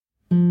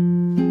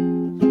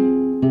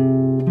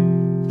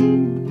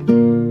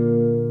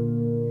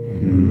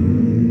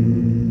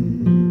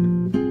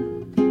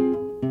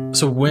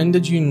So when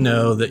did you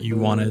know that you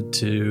wanted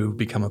to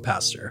become a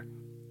pastor?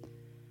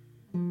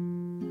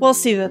 Well,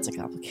 Steve, that's a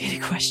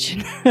complicated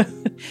question.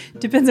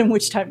 Depends on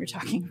which time you're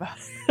talking about.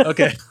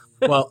 Okay.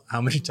 Well,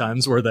 how many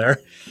times were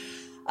there?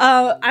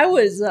 I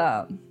was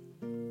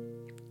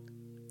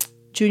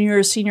junior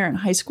or senior in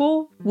high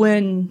school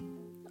when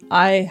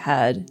I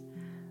had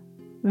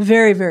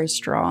very, very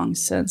strong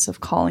sense of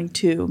calling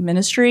to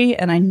ministry,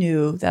 and I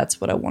knew that's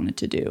what I wanted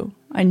to do.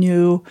 I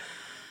knew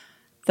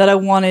that I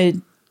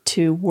wanted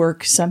to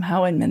work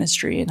somehow in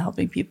ministry and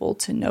helping people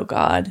to know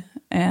God.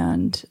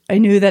 And I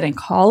knew that in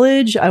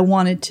college, I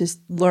wanted to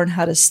learn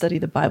how to study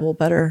the Bible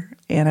better,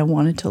 and I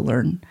wanted to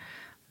learn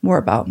more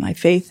about my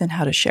faith and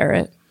how to share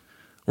it.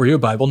 Were you a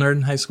Bible nerd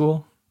in high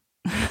school?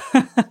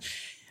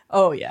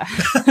 Oh, yeah.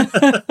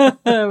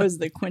 I was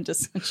the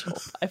quintessential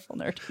Bible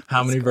nerd.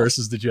 How many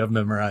verses did you have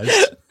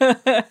memorized?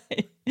 I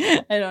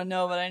don't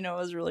know, but I know I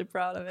was really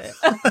proud of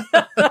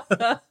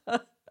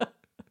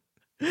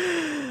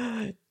it.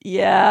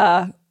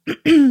 Yeah.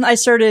 I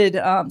started,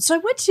 so I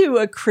went to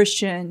a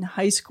Christian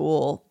high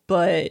school,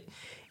 but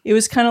it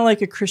was kind of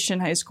like a Christian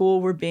high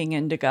school where being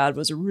into God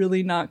was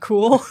really not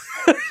cool.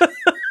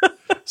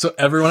 So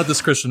everyone at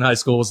this Christian high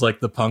school was like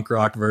the punk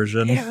rock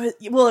version.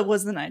 It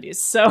was the 90s,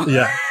 so.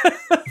 Yeah,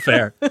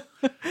 fair.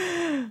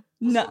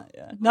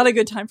 Not a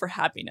good time for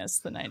happiness,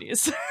 the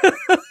 90s.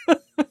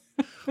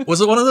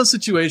 Was it one of those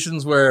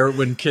situations where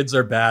when kids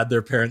are bad,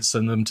 their parents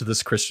send them to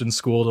this Christian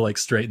school to like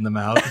straighten them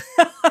out?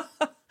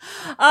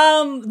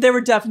 There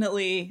was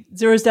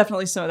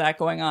definitely some of that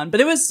going on, but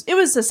it was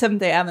a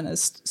Seventh-day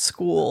Adventist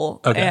school.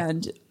 Okay.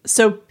 And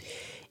so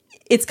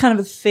it's kind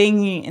of a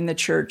thing in the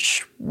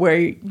church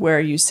where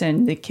you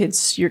send the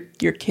kids, your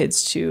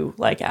kids to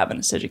like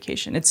Adventist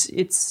education.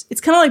 It's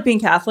kind of like being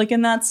Catholic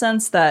in that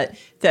sense, that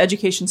the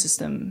education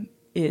system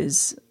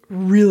is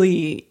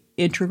really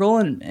integral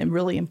and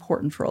really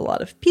important for a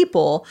lot of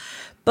people,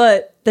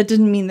 but that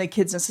didn't mean the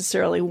kids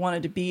necessarily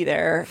wanted to be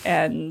there.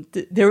 And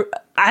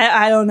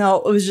I don't know,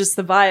 it was just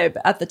the vibe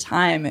at the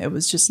time. It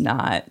was just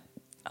not,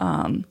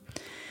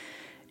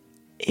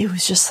 it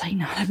was just like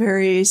not a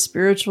very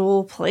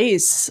spiritual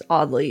place,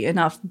 oddly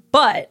enough,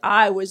 but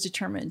I was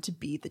determined to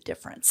be the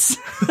difference.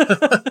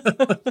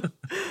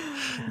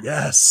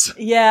 Yes.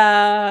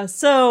 Yeah.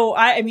 So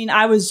I mean,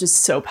 I was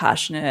just so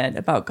passionate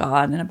about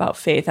God and about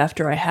faith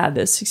after I had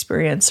this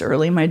experience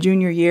early my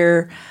junior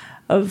year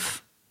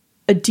of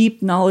a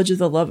deep knowledge of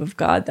the love of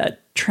God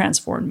that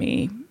transformed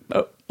me.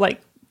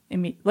 Like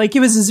it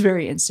was this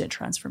very instant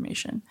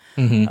transformation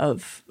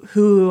of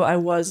who I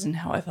was and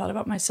how I thought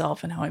about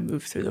myself and how I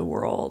moved through the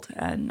world.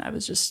 And I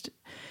was just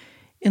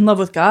in love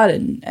with God,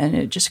 and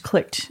it just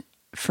clicked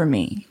for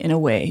me in a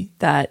way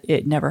that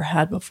it never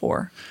had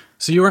before.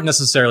 So you weren't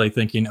necessarily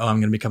thinking, oh,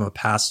 I'm going to become a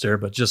pastor,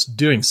 but just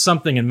doing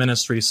something in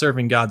ministry,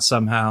 serving God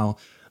somehow.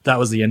 That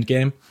was the end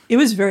game? It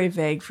was very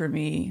vague for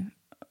me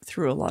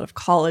through a lot of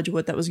college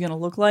what that was going to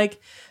look like,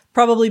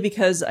 probably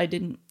because I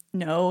didn't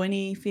know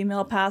any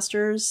female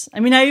pastors. I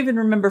mean, I even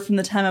remember from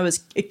the time I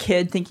was a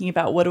kid thinking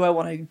about what do I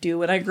want to do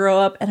when I grow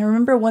up. And I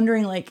remember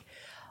wondering, like,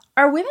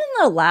 are women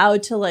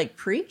allowed to like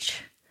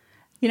preach?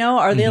 You know,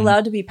 are they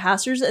allowed to be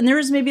pastors? And there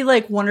was maybe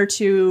like one or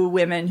two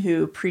women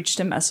who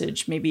preached a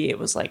message. Maybe it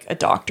was like a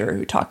doctor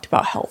who talked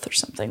about health or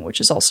something, which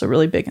is also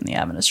really big in the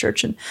Adventist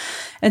church.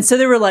 And so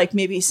there were like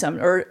maybe some,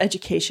 or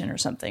education or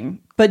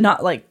something, but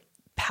not like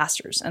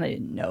pastors. And I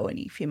didn't know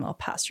any female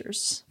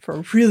pastors for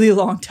a really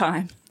long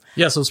time.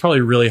 Yeah, so it's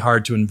probably really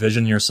hard to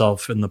envision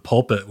yourself in the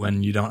pulpit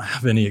when you don't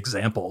have any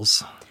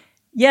examples.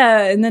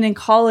 Yeah, and then in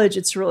college,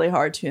 it's really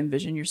hard to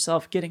envision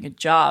yourself getting a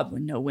job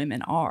when no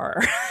women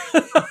are.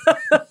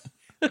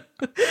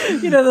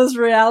 You know, those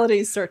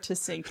realities start to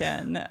sink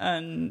in.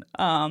 And,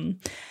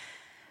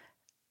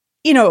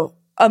 you know,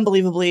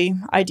 unbelievably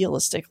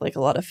idealistic, like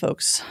a lot of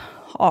folks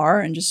are,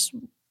 and just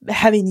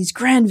having these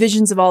grand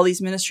visions of all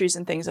these ministries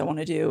and things I want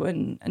to do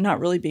and not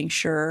really being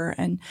sure.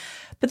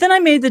 But then I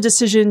made the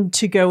decision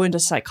to go into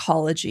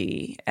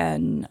psychology,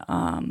 and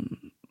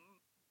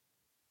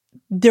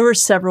there were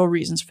several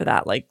reasons for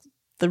that. Like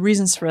the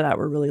reasons for that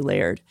were really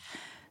layered.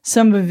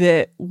 Some of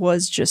it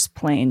was just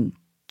plain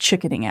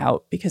chickening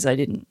out because I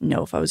didn't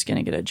know if I was going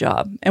to get a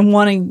job and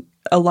wanting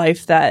a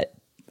life that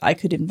I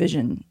could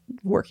envision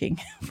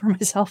working for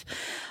myself.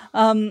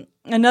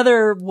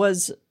 Another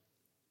was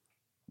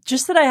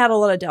just that I had a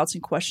lot of doubts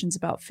and questions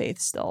about faith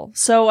still.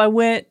 So I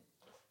went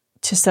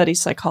to study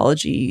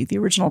psychology. The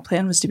original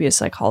plan was to be a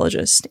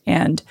psychologist.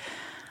 And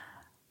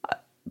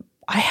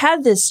I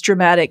had this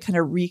dramatic kind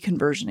of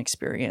reconversion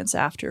experience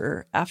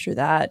after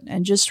that,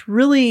 and just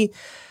really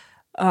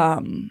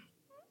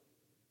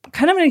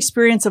kind of an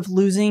experience of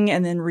losing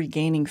and then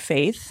regaining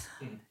faith.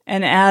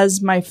 And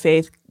as my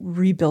faith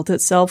rebuilt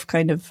itself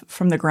kind of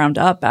from the ground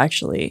up,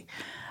 actually,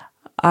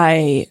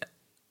 I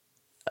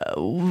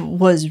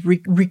was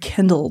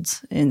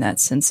rekindled in that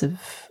sense of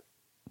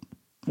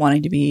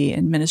wanting to be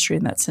in ministry,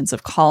 in that sense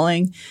of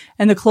calling.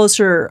 And the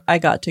closer I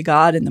got to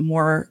God and the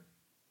more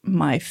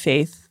my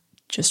faith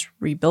just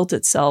rebuilt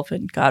itself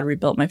and God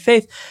rebuilt my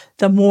faith,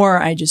 the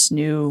more I just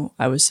knew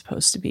I was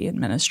supposed to be in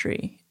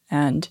ministry.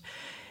 And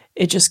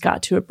it just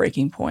got to a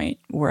breaking point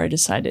where I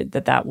decided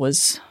that that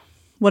was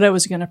what I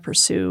was going to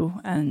pursue.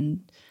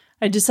 And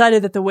I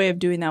decided that the way of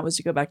doing that was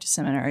to go back to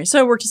seminary. So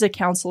I worked as a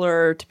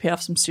counselor to pay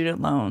off some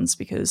student loans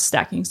because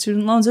stacking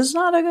student loans is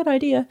not a good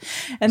idea.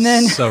 And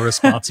then so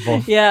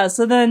responsible. Yeah.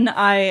 So then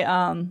I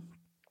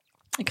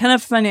kind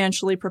of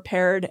financially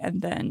prepared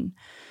and then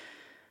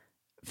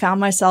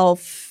found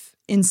myself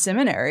in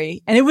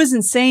seminary. And it was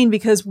insane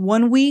because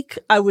one week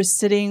I was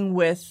sitting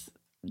with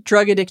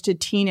drug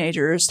addicted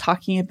teenagers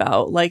talking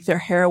about like their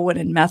heroin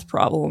and meth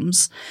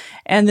problems.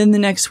 And then the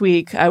next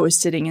week I was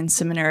sitting in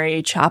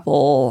seminary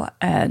chapel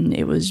and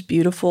it was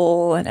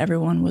beautiful and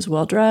everyone was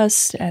well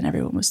dressed and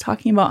everyone was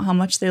talking about how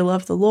much they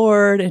love the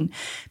Lord and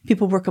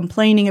people were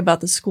complaining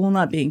about the school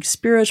not being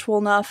spiritual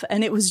enough.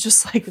 And it was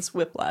just like this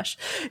whiplash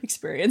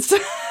experience.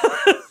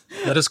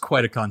 That is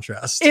quite a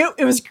contrast.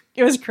 It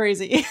was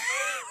crazy.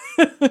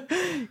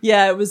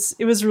 Yeah, it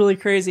was really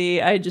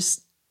crazy.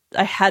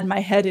 I had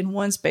my head in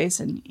one space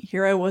and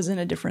here I was in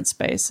a different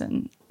space.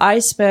 And I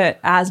spent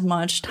as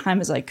much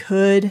time as I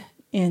could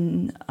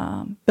in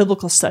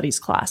biblical studies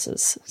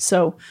classes.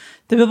 So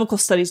the biblical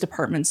studies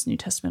department's New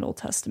Testament, Old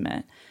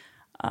Testament.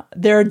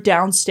 They're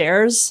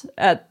downstairs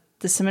at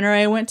the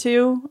seminary I went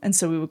to. And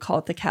so we would call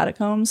it the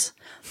catacombs.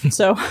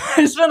 So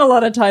I spent a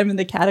lot of time in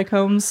the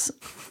catacombs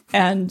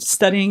and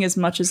studying as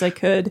much as I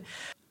could.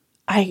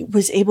 I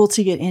was able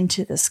to get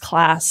into this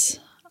class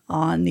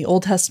on the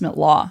Old Testament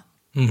law.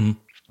 Mm-hmm.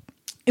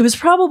 It was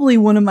probably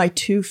one of my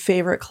two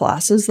favorite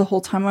classes the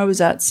whole time I was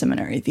at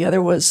seminary. The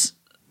other was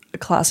a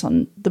class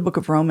on the book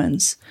of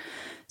Romans.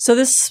 So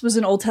this was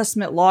an Old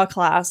Testament law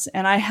class,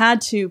 and I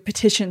had to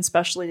petition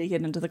specially to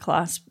get into the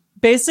class,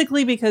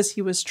 basically because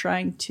he was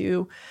trying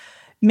to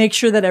make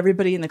sure that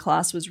everybody in the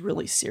class was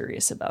really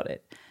serious about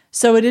it.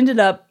 So it ended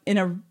up in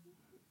a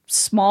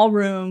small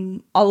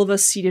room, all of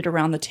us seated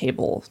around the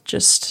table,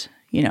 just,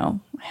 a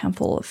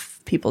handful of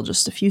people,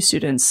 just a few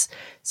students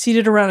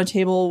seated around a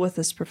table with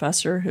this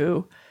professor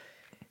who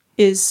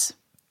is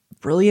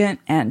brilliant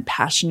and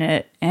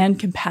passionate and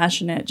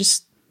compassionate,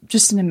 just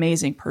an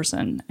amazing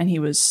person. And he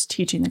was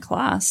teaching the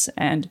class.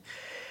 And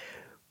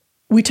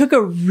we took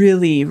a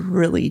really,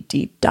 really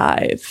deep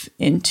dive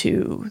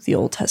into the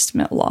Old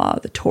Testament law,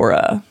 the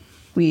Torah.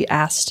 We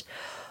asked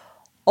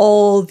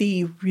all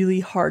the really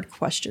hard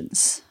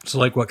questions. So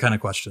like what kind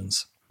of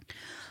questions?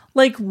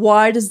 Like,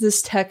 why does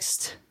this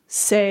text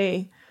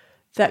say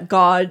that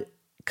God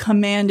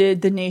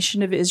commanded the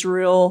nation of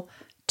Israel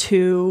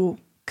to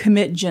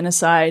commit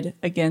genocide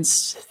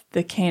against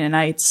the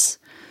Canaanites?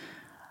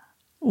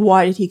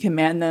 Why did he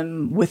command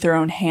them with their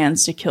own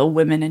hands to kill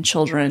women and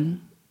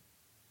children?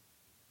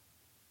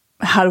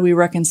 How do we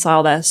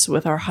reconcile this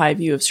with our high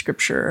view of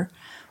Scripture?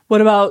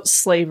 What about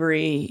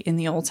slavery in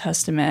the Old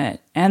Testament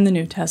and the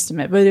New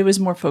Testament? But it was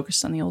more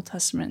focused on the Old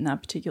Testament in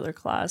that particular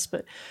class.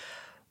 But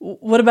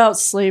what about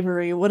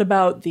slavery? What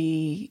about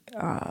the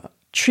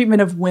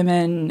treatment of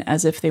women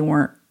as if they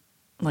weren't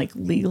like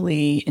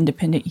legally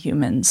independent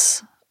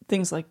humans?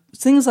 Things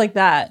like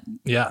that.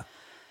 Yeah.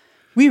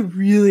 We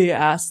really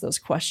asked those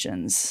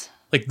questions.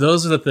 Like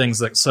those are the things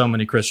that so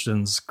many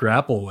Christians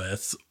grapple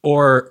with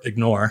or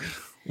ignore,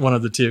 one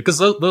of the two, because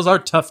those are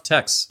tough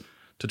texts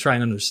to try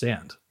and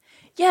understand.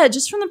 Yeah,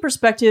 just from the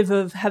perspective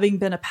of having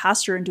been a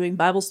pastor and doing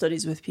Bible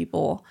studies with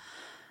people,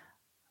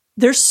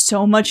 there's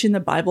so much in the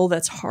Bible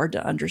that's hard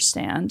to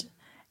understand.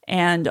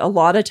 And a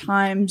lot of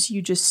times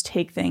you just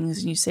take things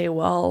and you say,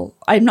 well,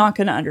 I'm not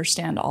going to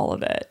understand all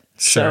of it.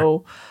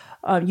 Sure.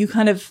 So you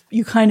kind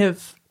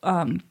of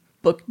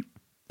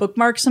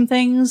bookmark some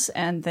things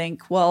and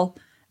think, well,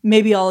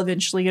 maybe I'll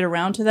eventually get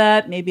around to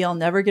that. Maybe I'll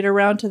never get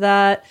around to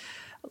that.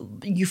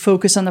 You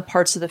focus on the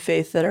parts of the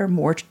faith that are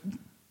more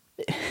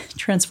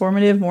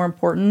transformative, more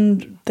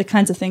important, the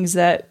kinds of things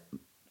that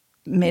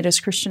made us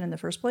Christian in the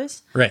first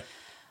place. Right.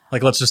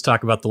 Like, let's just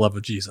talk about the love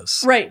of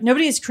Jesus. Right.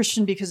 Nobody is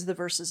Christian because of the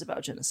verses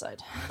about genocide.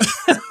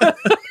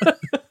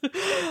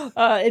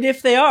 And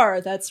if they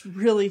are, that's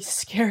really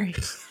scary.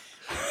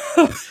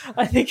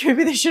 I think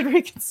maybe they should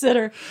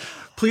reconsider.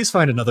 Please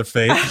find another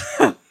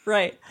faith.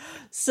 Right.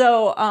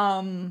 So,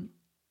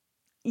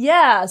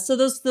 so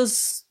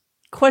those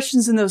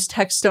questions in those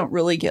texts don't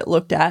really get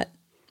looked at.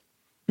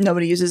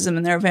 Nobody uses them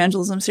in their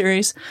evangelism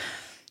series.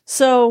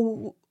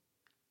 So,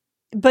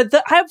 but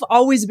I've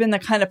always been the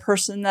kind of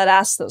person that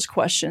asked those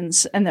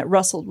questions and that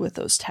wrestled with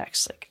those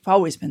texts. Like, I've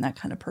always been that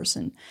kind of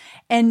person.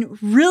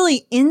 And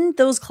really, in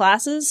those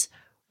classes,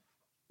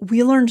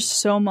 we learned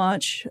so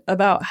much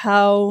about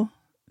how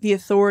the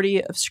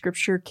authority of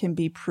Scripture can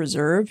be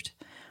preserved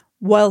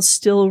while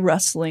still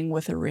wrestling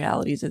with the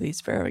realities of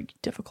these very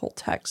difficult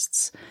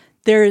texts.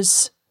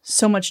 There's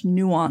so much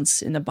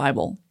nuance in the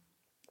Bible.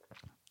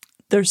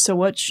 There's so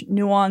much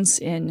nuance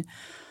in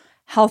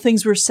how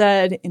things were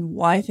said, in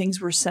why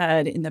things were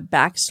said, in the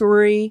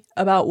backstory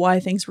about why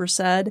things were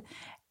said.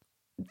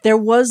 There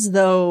was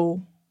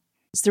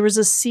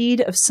a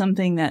seed of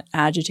something that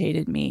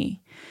agitated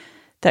me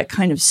that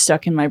kind of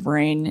stuck in my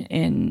brain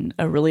in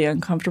a really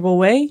uncomfortable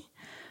way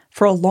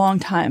for a long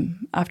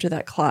time after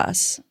that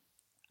class.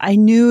 I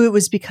knew it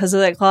was because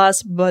of that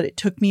class, but it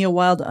took me a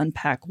while to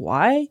unpack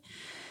why.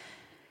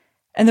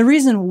 And the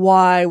reason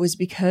why was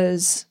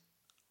because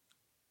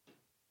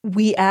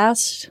we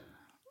asked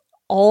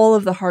all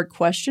of the hard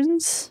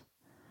questions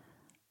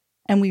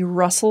and we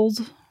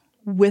wrestled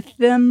with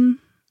them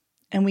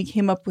and we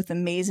came up with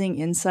amazing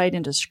insight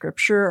into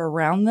scripture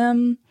around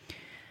them.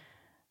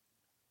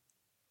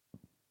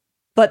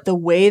 But the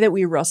way that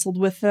we wrestled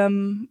with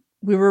them,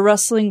 we were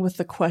wrestling with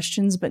the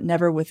questions, but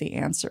never with the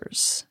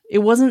answers. It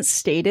wasn't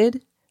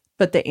stated,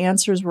 but the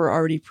answers were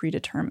already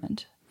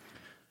predetermined.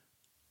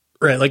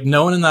 Right. Like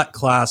no one in that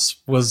class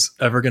was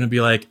ever going to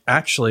be like,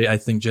 actually, I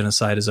think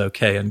genocide is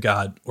okay and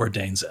God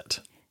ordains it.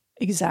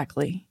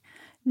 Exactly.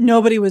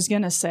 Nobody was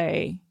going to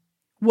say,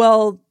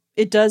 well,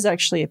 it does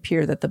actually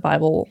appear that the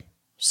Bible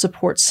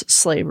supports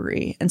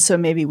slavery, and so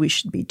maybe we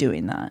should be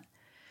doing that.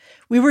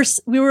 We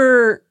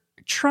were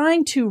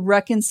trying to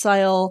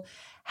reconcile,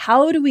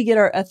 how do we get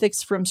our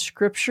ethics from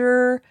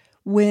scripture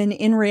when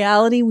in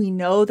reality we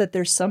know that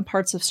there's some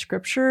parts of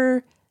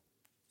scripture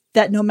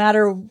that no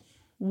matter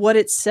what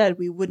it said,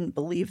 we wouldn't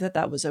believe that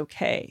that was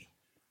okay.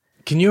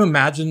 Can you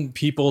imagine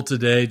people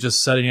today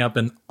just setting up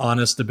an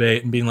honest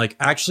debate and being like,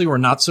 actually, we're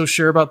not so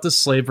sure about this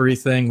slavery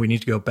thing. We need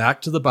to go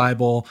back to the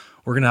Bible.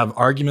 We're going to have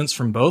arguments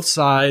from both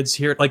sides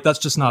here. Like, that's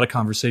just not a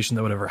conversation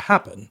that would ever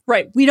happen.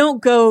 Right. We don't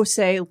go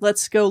say,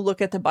 let's go look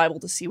at the Bible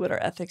to see what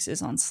our ethics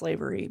is on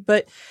slavery.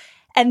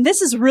 And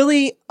this is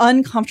really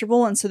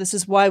uncomfortable. And so this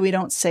is why we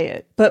don't say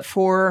it. But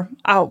for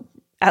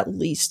at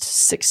least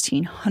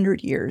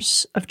 1,600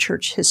 years of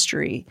church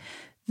history,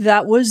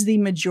 that was the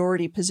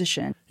majority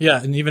position.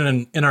 Yeah. And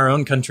even in our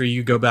own country,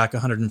 you go back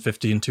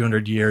 150 and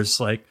 200 years,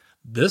 like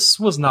this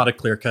was not a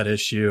clear-cut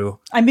issue.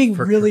 I'm being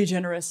really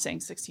generous saying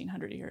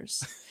 1,600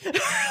 years.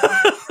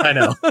 I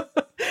know.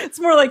 It's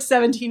more like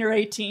 17 or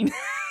 18.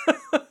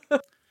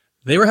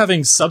 They were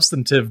having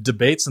substantive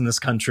debates in this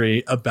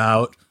country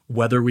about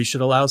whether we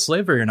should allow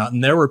slavery or not.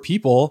 And there were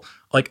people,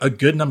 like a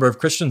good number of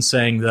Christians,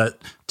 saying that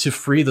to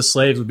free the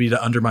slaves would be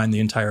to undermine the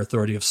entire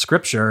authority of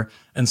Scripture,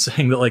 and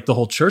saying that like the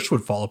whole church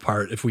would fall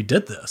apart if we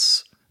did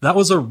this. That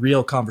was a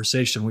real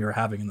conversation we were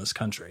having in this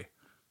country.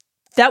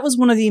 That was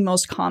one of the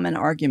most common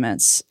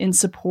arguments in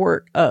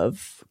support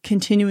of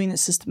continuing the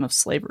system of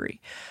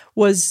slavery,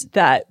 was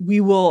that we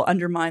will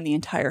undermine the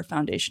entire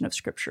foundation of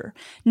Scripture.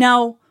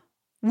 Now,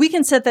 we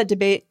can set that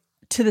debate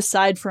to the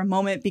side for a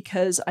moment,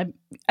 because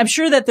I'm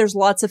sure that there's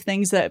lots of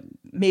things that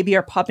maybe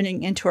are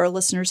popping into our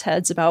listeners'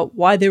 heads about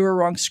why they were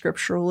wrong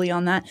scripturally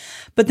on that.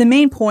 But the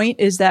main point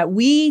is that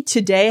we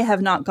today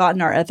have not gotten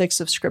our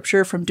ethics of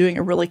Scripture from doing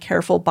a really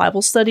careful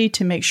Bible study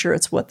to make sure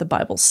it's what the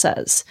Bible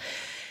says.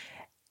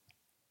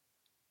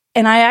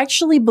 And I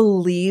actually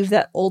believe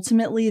that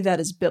ultimately that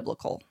is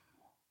biblical.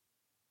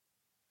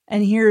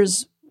 And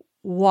here's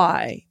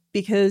why.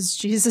 Because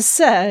Jesus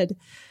said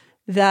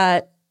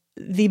that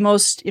the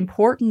most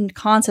important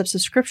concepts of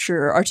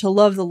Scripture are to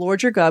love the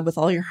Lord your God with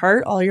all your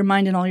heart, all your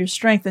mind, and all your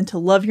strength, and to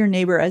love your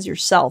neighbor as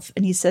yourself.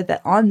 And he said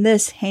that on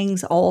this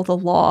hangs all the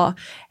law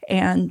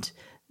and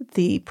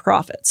the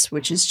prophets,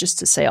 which is just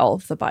to say all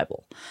of the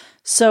Bible.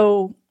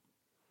 So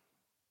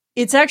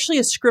it's actually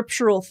a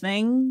scriptural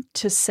thing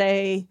to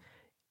say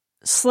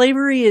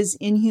slavery is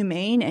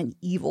inhumane and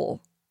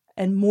evil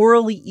and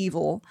morally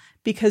evil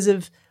because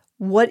of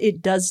what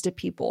it does to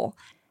people.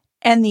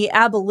 And the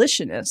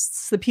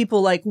abolitionists, the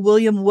people like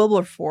William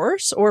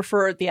Wilberforce, or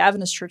for the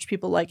Adventist Church,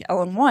 people like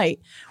Ellen White,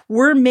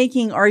 were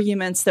making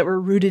arguments that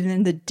were rooted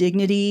in the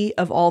dignity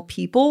of all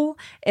people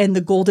and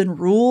the golden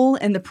rule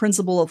and the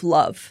principle of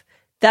love.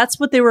 That's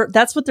what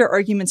their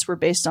arguments were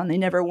based on. They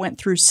never went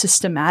through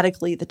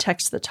systematically the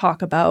texts that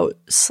talk about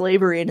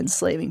slavery and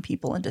enslaving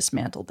people and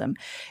dismantled them.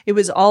 It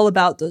was all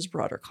about those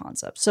broader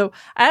concepts. So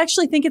I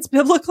actually think it's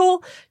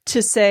biblical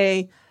to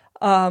say,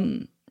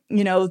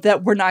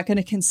 that we're not going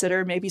to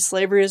consider maybe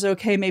slavery is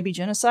okay, maybe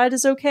genocide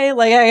is okay.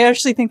 Like, I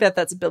actually think that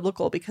that's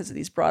biblical because of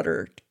these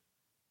broader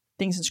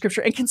things in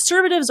Scripture. And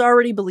conservatives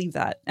already believe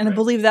that, and right.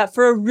 Believe that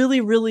for a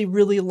really, really,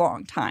 really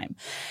long time.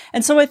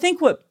 And so I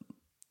think what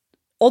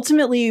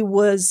ultimately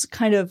was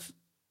kind of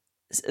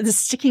the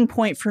sticking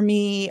point for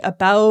me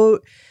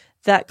about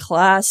that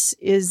class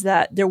is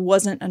that there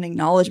wasn't an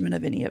acknowledgement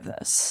of any of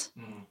this.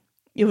 Mm.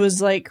 It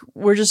was like,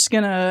 we're just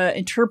going to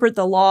interpret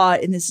the law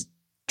in this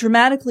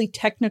dramatically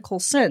technical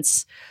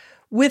sense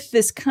with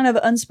this kind of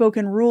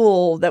unspoken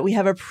rule that we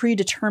have a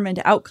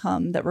predetermined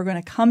outcome that we're going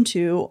to come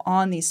to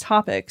on these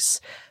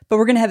topics. But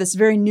we're going to have this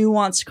very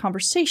nuanced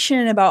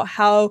conversation about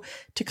how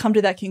to come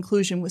to that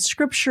conclusion with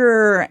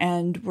Scripture.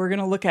 And we're going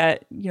to look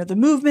at, the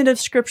movement of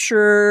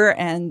Scripture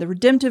and the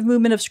redemptive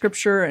movement of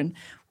Scripture and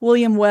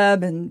William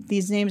Webb. And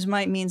these names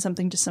might mean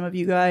something to some of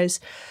you guys.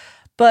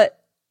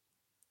 But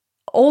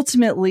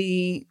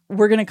ultimately,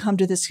 we're going to come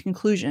to this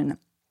conclusion.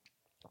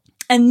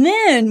 And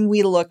then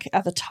we look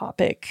at the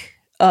topic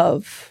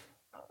of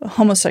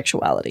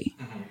homosexuality.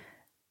 Mm-hmm.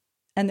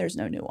 And there's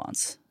no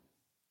nuance.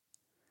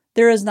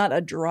 There is not a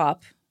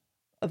drop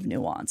of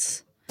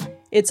nuance.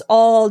 It's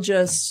all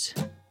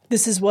just,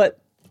 this is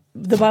what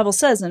the Bible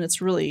says, and it's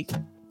really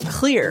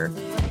clear.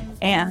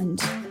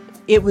 And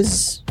it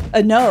was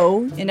a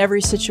no in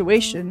every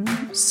situation.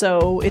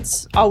 So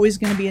it's always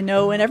going to be a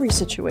no in every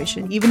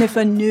situation. Even if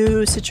a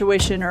new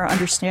situation or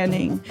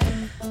understanding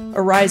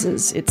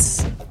arises,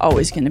 it's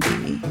always going to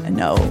be a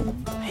no,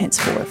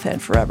 henceforth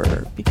and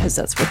forever, because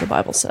that's what the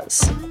Bible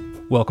says.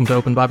 Welcome to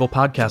Open Bible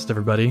Podcast,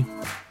 everybody.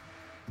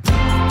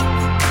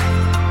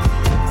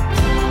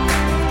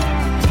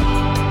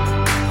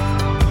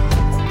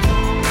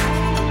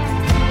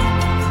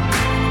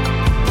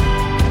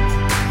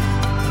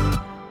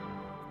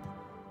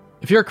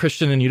 If you're a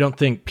Christian and you don't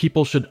think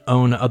people should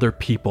own other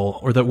people,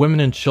 or that women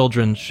and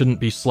children shouldn't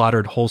be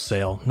slaughtered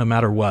wholesale, no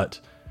matter what,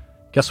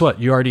 guess what?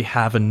 You already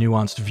have a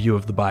nuanced view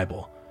of the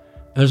Bible.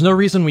 And there's no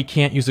reason we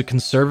can't use a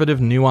conservative,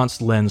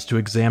 nuanced lens to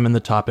examine the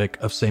topic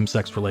of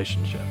same-sex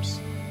relationships.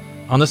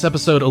 On this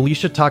episode,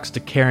 Alicia talks to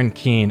Karen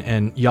Keene,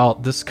 and y'all,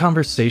 this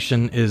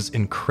conversation is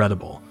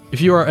incredible.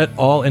 If you are at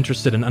all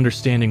interested in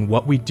understanding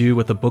what we do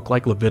with a book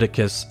like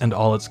Leviticus and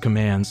all its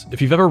commands,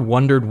 if you've ever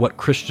wondered what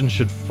Christians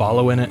should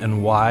follow in it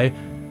and why,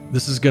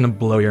 this is going to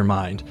blow your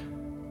mind.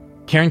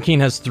 Karen Keene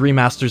has 3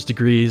 master's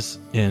degrees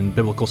in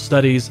biblical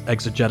studies,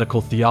 exegetical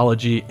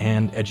theology,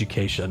 and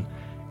education,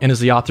 and is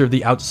the author of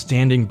the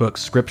outstanding book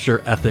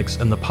Scripture, Ethics,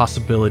 and the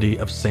Possibility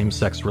of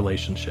Same-Sex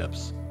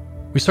Relationships.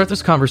 We start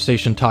this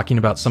conversation talking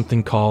about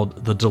something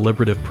called the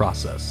deliberative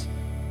process.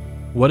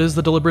 What is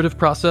the deliberative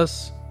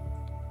process?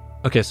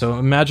 Okay, so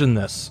imagine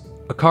this.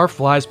 A car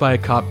flies by a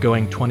cop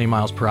going 20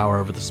 miles per hour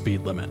over the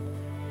speed limit.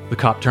 The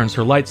cop turns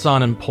her lights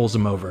on and pulls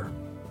him over.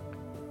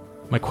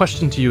 My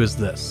question to you is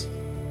this.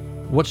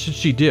 What should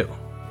she do?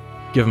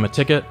 Give him a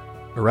ticket?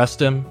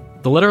 Arrest him?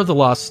 The letter of the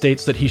law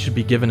states that he should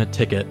be given a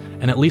ticket,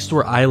 and at least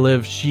where I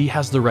live, she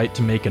has the right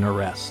to make an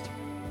arrest.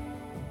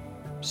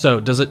 So,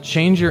 does it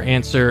change your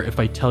answer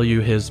if I tell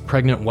you his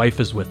pregnant wife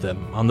is with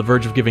him, on the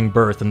verge of giving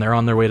birth, and they're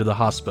on their way to the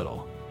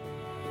hospital?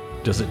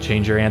 Does it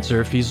change your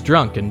answer if he's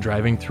drunk and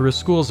driving through a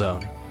school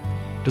zone?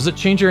 Does it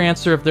change your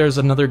answer if there's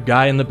another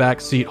guy in the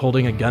back seat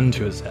holding a gun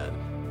to his head?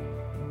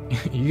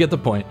 You get the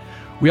point.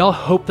 We all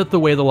hope that the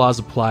way the law is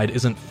applied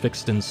isn't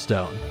fixed in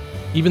stone.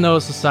 Even though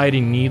a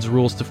society needs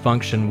rules to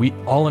function, we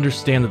all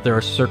understand that there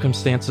are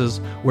circumstances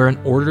where in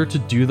order to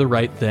do the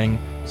right thing,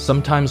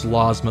 sometimes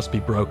laws must be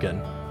broken.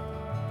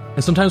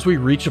 And sometimes we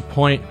reach a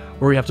point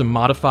where we have to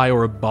modify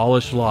or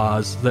abolish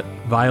laws that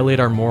violate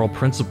our moral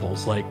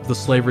principles, like the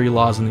slavery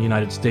laws in the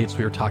United States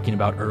we were talking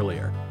about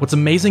earlier. What's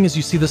amazing is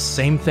you see the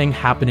same thing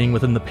happening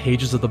within the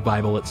pages of the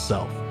Bible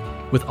itself,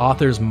 with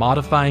authors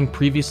modifying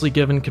previously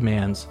given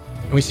commands.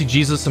 And we see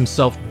Jesus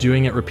himself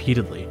doing it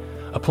repeatedly,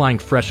 applying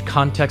fresh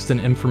context and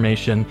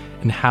information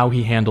in how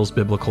he handles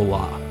biblical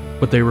law,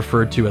 what they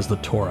referred to as the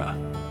Torah.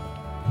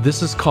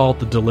 This is called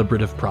the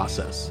deliberative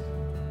process.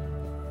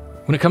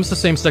 When it comes to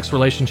same-sex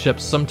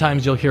relationships,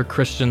 sometimes you'll hear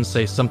Christians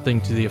say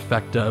something to the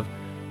effect of,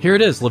 here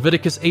it is,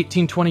 Leviticus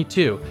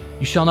 18:22,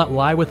 you shall not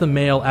lie with a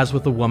male as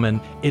with a woman,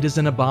 it is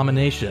an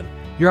abomination.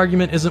 Your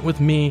argument isn't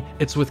with me,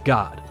 it's with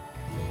God.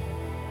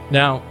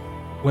 Now,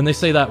 when they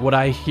say that, what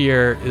I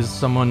hear is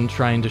someone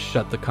trying to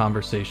shut the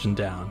conversation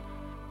down.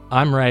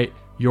 I'm right,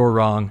 you're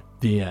wrong,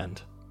 the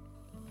end.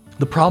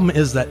 The problem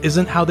is that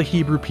isn't how the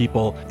Hebrew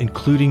people,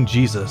 including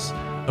Jesus,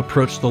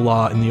 approached the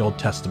law in the Old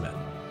Testament.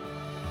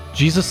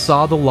 Jesus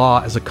saw the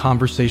law as a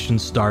conversation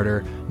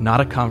starter, not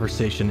a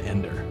conversation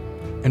ender.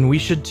 And we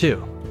should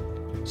too.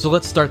 So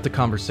let's start the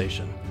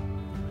conversation.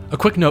 A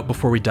quick note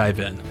before we dive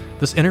in.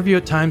 This interview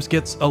at times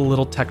gets a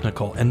little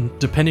technical, and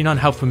depending on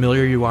how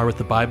familiar you are with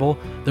the Bible,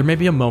 there may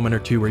be a moment or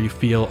two where you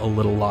feel a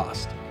little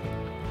lost.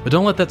 But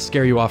don't let that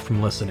scare you off from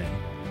listening.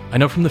 I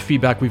know from the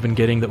feedback we've been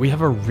getting that we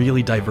have a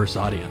really diverse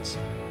audience,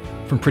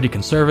 from pretty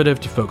conservative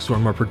to folks who are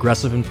more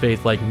progressive in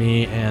faith like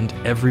me, and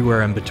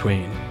everywhere in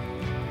between.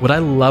 What I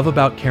love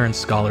about Karen's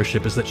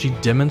scholarship is that she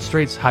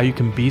demonstrates how you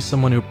can be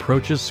someone who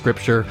approaches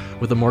Scripture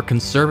with a more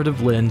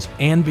conservative lens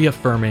and be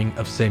affirming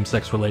of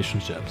same-sex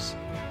relationships.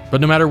 But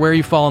no matter where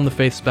you fall on the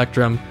faith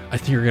spectrum, I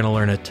think you're going to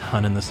learn a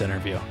ton in this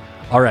interview.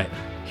 All right,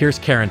 here's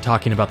Karen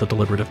talking about the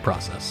deliberative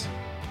process.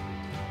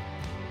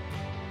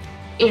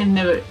 In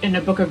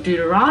the book of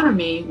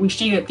Deuteronomy, we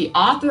see that the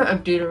author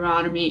of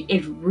Deuteronomy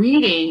is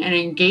reading and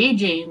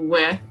engaging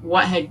with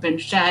what had been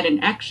said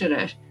in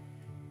Exodus.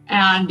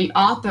 And the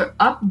author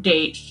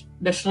updates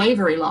the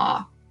slavery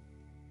law.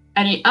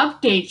 And he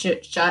updates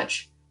it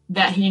such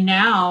that he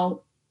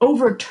now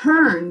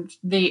overturns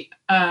the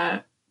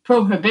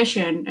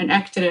prohibition in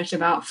Exodus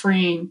about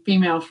freeing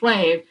female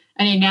slaves,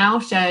 and he now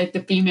says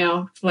the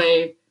female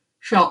slave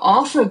shall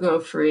also go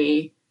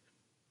free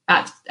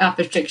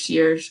after 6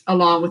 years,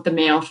 along with the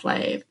male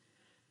slave.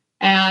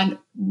 And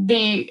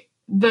the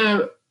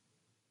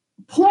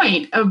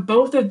point of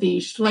both of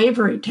these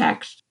slavery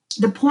texts,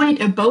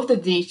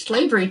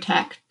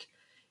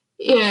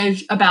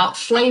 is about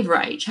slave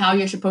rights, how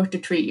you're supposed to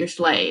treat your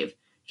slave.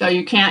 So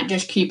you can't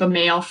just keep a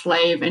male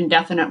slave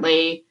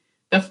indefinitely.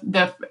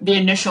 The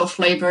initial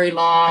slavery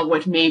law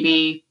was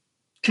maybe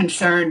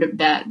concerned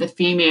that the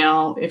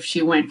female, if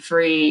she went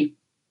free,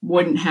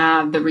 wouldn't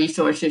have the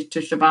resources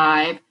to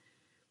survive.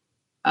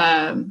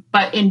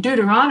 But in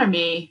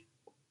Deuteronomy,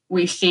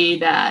 we see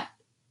that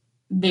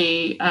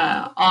the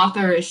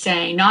author is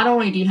saying, not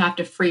only do you have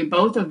to free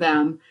both of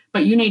them,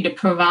 but you need to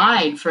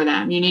provide for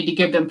them. You need to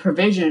give them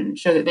provision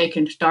so that they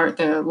can start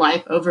their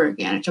life over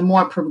again. It's a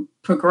more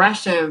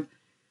progressive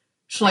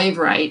slave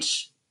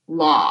rights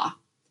law.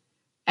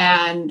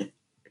 And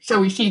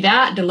so we see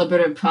that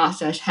deliberative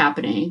process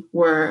happening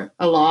where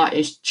a law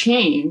is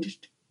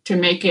changed to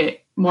make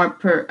it more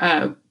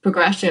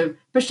progressive,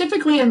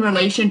 specifically in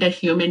relation to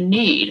human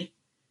need.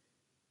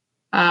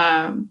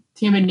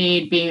 Human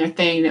need being a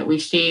thing that we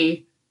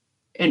see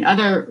in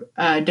other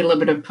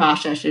deliberative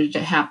processes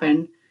that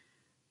happen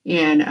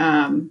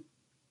in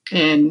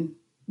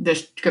the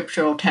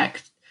scriptural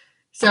text.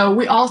 So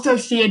we also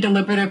see a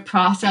deliberative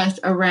process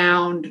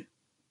around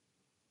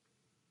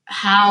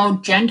how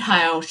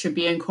Gentiles should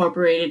be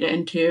incorporated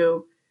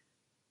into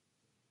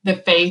the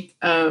faith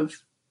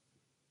of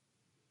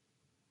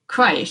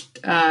Christ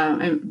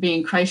and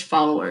being Christ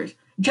followers.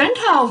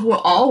 Gentiles were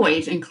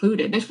always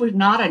included. This was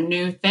not a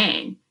new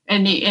thing.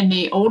 In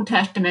the Old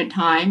Testament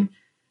time,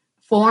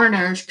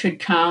 foreigners could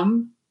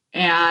come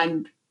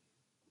and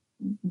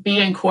be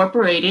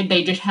incorporated.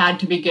 They just had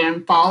to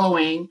begin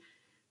following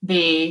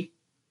the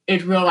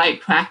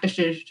Israelite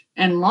practices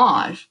and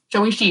laws.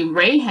 So we see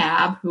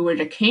Rahab, who was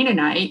a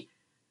Canaanite,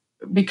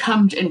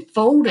 becomes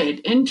enfolded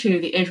into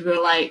the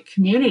Israelite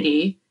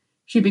community.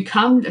 She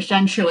becomes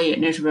essentially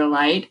an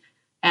Israelite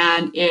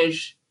and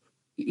is,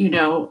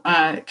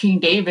 King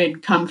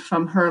David comes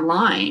from her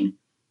line.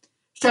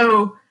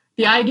 So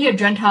the idea of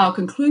Gentile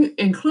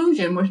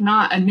inclusion was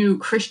not a new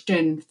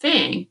Christian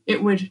thing.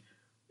 It was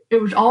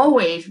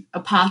always a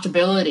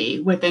possibility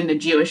within the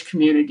Jewish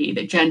community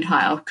that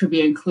Gentiles could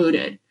be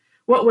included.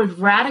 What was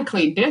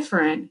radically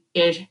different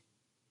is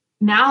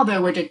now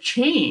there was a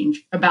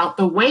change about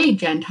the way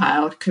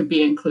Gentiles could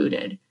be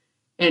included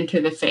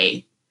into the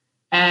faith.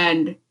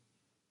 And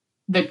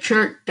the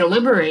church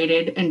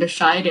deliberated and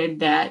decided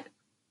that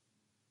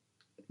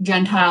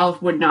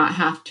Gentiles would not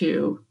have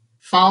to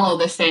follow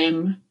the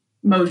same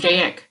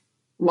Mosaic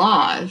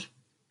laws.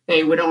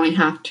 They would only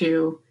have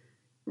to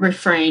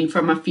refrain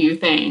from a few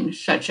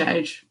things, such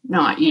as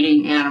not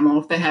eating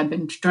animals that had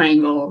been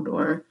strangled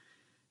or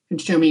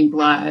consuming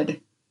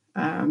blood,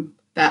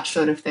 that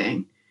sort of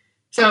thing.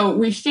 So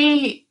we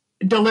see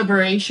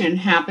deliberation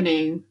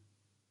happening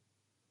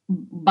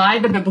by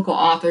the biblical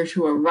authors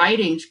who are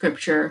writing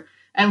scripture,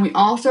 and we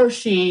also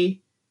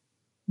see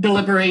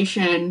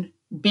deliberation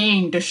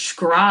being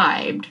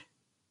described.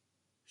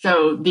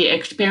 So the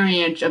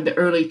experience of the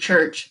early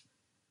church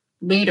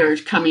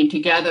leaders coming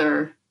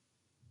together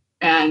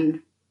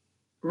and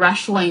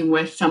wrestling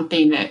with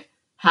something that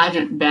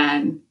hasn't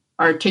been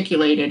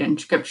articulated in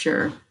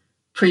scripture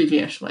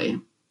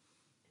previously.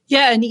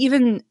 Yeah, and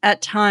even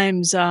at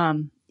times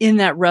in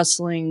that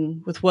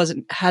wrestling with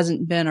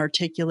hasn't been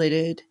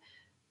articulated,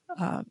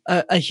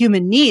 a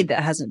human need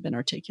that hasn't been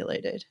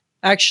articulated,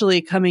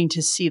 actually coming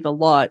to see the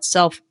law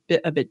itself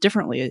a bit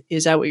differently.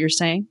 Is that what you're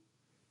saying?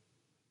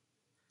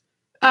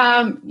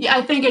 Yeah,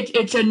 I think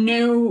it's a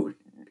new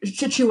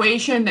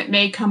situation that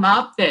may come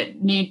up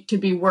that need to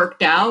be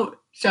worked out.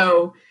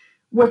 So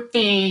with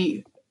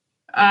the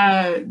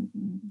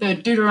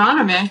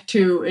Deuteronomist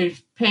who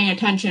is paying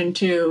attention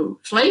to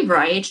slave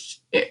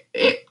rights,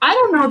 I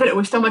don't know that it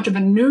was so much of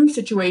a new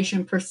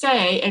situation per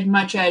se, as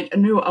much as a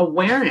new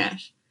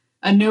awareness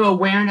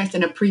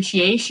and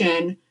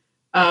appreciation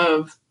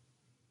of,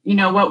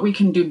 what we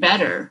can do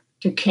better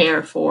to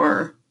care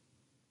for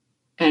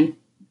and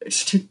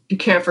to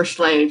care for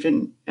slaves.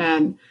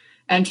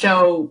 And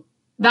so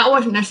that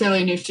wasn't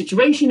necessarily a new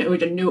situation. It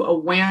was a new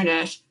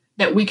awareness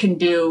that we can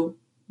do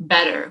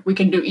better. We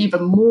can do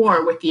even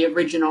more with the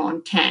original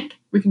intent.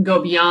 We can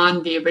go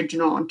beyond the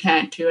original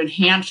intent to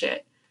enhance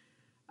it,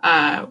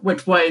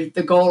 which was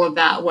the goal of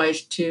that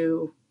was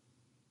to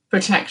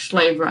protect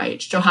slave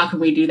rights. So how can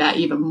we do that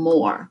even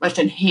more? Let's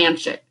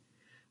enhance it.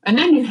 And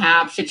then you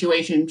have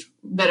situations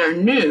that are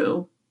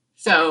new.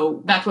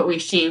 So that's what we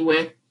see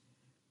with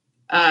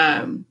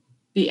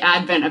the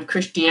advent of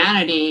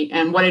Christianity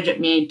and what did it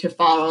mean to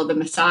follow the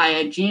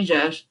Messiah,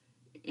 Jesus,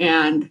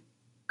 and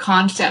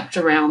concepts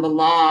around the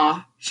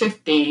law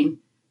shifting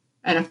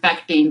and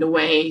affecting the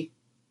way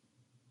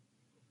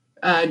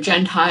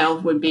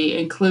Gentiles would be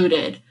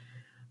included.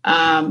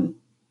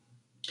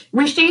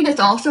 We see this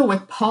also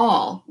with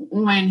Paul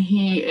when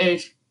he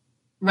is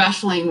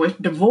wrestling with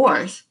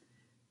divorce.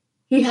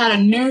 He had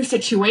a new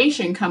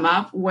situation come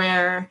up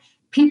where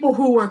people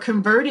who were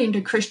converting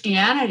to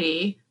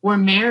Christianity were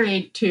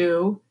married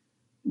to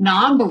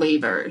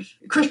non-believers.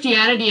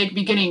 Christianity is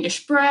beginning to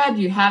spread.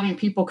 You're having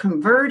people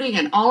converting,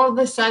 and all of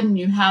a sudden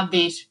you have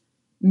these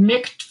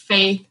mixed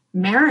faith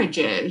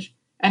marriages,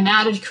 and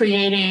that is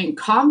creating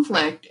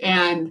conflict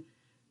and,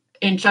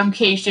 in some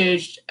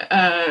cases,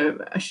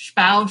 a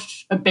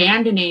spouse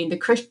abandoning the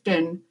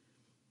Christian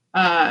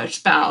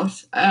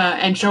spouse.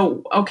 And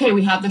so, okay,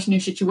 we have this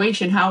new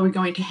situation. How are we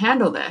going to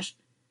handle this?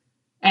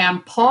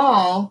 And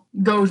Paul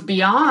goes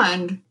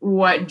beyond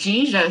what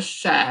Jesus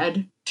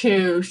said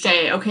to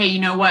say, okay, you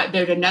know what?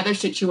 There's another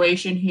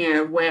situation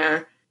here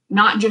where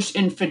not just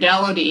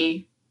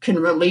infidelity can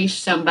release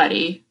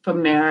somebody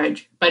from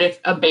marriage, but if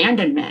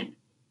abandonment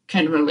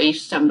can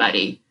release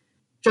somebody.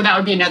 So that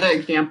would be another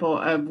example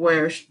of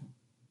where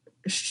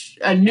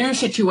a new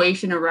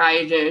situation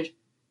arises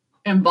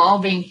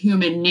involving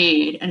human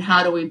need, and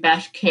how do we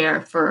best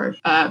care for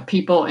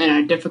people in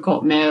a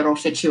difficult marital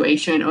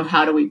situation, or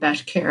how do we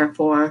best care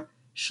for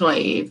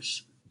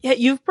slaves? Yeah,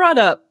 you've brought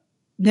up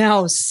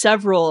now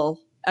several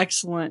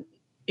excellent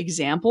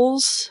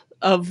examples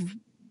of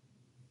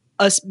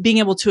us being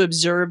able to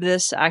observe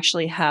this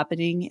actually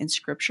happening in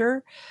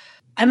Scripture.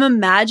 I'm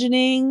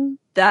imagining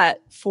that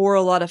for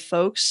a lot of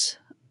folks,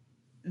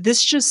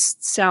 this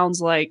just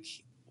sounds like,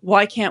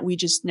 why can't we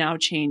just now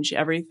change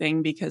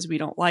everything because we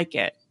don't like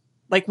it?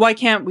 Like, why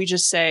can't we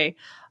just say,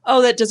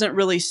 oh, that doesn't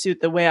really suit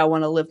the way I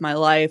want to live my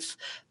life.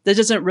 That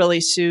doesn't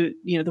really suit,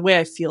 the way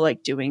I feel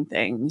like doing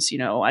things.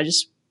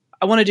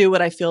 I want to do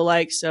what I feel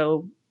like.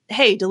 So,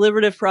 hey,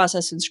 deliberative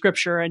process in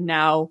Scripture. And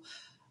now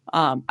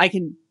I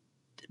can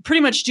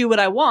pretty much do what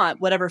I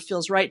want, whatever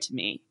feels right to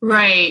me.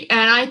 Right.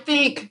 And I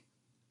think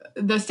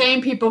the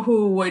same people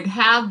who would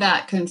have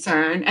that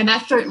concern, and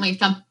that's certainly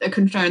a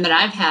concern that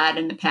I've had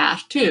in the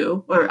past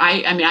too, or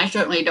I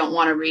certainly don't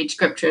want to read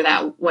Scripture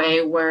that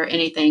way where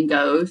anything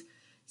goes.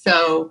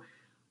 So,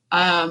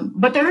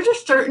 but there is a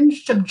certain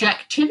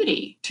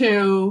subjectivity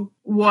to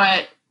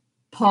what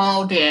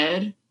Paul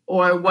did,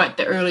 or what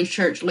the early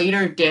church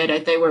leaders did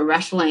as they were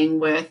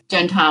wrestling with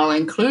Gentile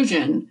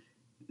inclusion.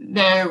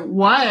 There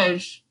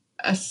was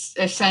a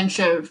sense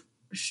of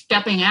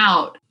stepping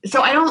out.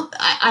 So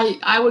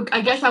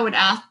I guess I would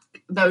ask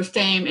those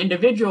same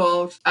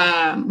individuals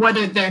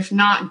whether there's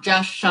not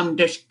just some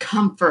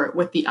discomfort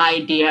with the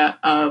idea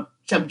of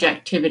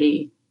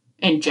subjectivity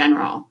in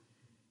general.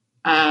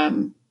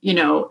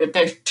 If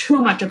there's too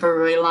much of a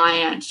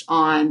reliance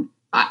on,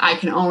 I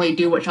can only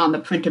do what's on the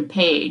printed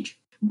page.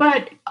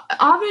 But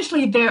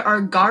obviously there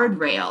are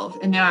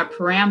guardrails and there are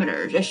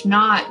parameters. It's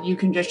not you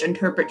can just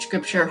interpret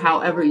Scripture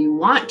however you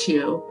want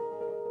to.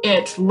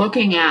 It's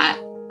looking at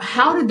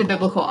how did the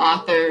biblical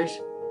authors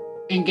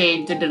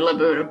engage the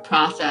deliberative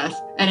process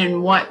and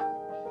in what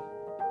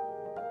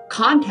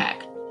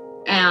context.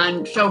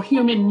 And so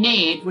human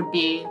need would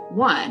be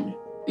one.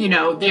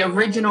 The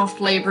original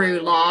slavery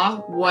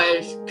law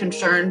was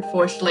concerned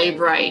for slave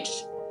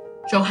rights.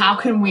 So how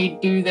can we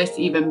do this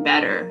even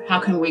better? How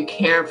can we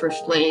care for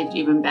slaves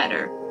even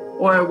better?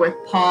 Or with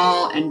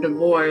Paul and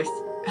divorce,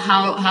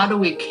 how do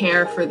we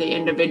care for the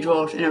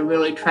individuals in a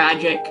really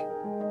tragic,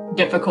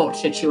 difficult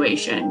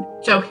situation?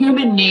 So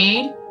human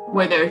need,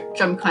 where there's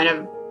some kind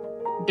of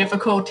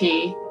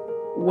difficulty,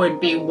 would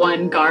be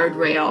one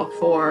guardrail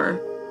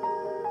for,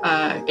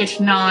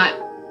 it's not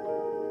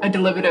a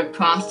deliberative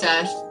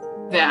process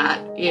that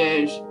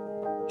is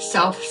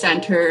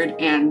self-centered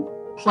and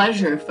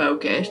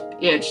pleasure-focused.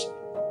 It's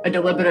a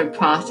deliberative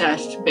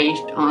process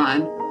based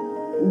on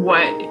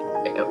what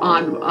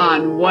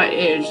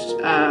is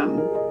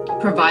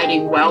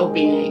providing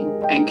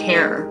well-being and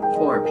care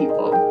for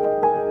people.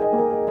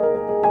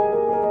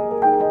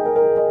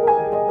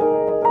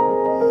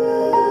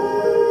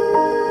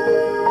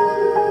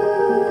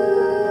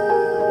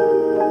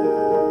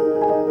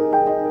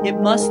 It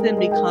must then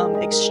become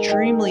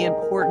extremely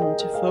important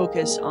to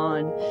focus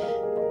on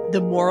the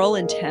moral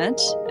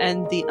intent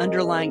and the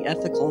underlying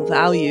ethical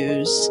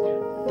values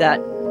that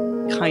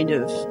kind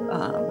of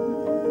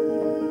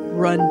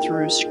run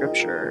through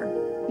Scripture.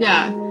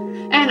 Yeah.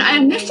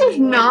 And this is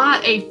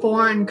not a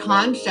foreign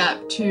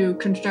concept to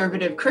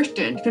conservative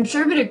Christians.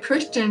 Conservative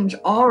Christians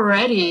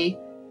already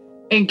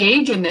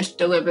engage in this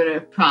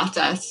deliberative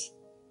process.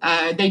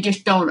 They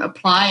just don't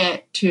apply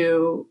it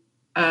to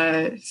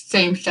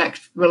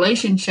same-sex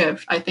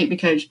relationships, I think,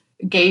 because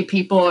gay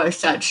people are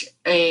such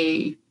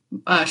a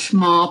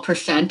small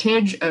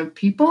percentage of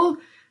people.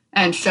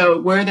 And so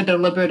where the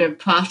deliberative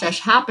process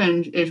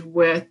happens is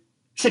with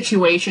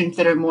situations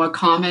that are more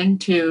common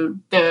to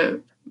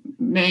the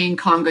main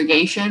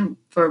congregation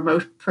for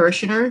most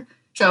parishioners.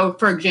 So,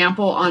 for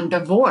example, on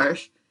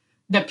divorce,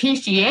 the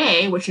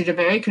PCA, which is a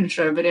very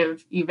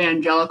conservative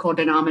evangelical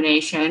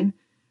denomination,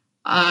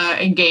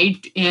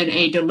 engaged in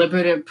a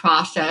deliberative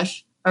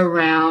process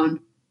around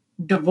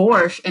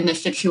divorce in the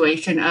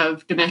situation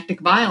of domestic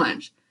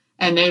violence.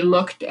 And they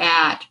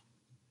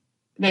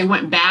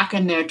went back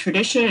in their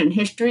tradition and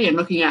history and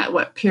looking at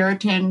what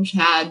Puritans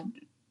had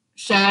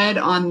said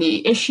on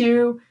the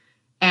issue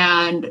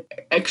and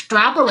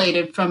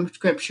extrapolated from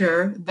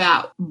Scripture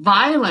that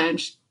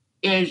violence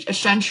is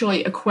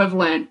essentially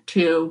equivalent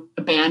to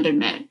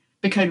abandonment,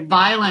 because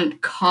violence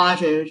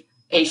causes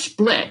a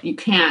split. You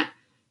can't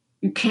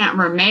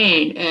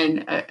remain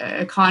in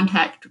a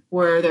context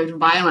where there's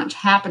violence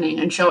happening,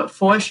 and so it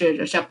forces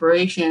a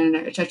separation,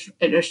 and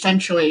it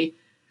essentially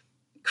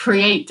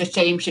creates the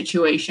same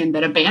situation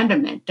that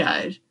abandonment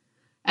does.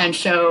 And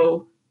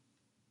so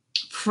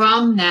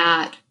from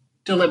that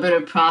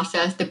deliberative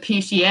process, the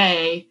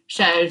PCA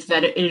says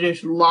that it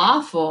is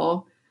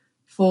lawful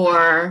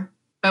for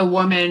a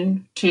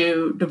woman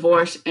to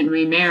divorce and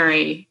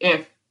remarry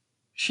if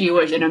she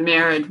was in a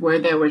marriage where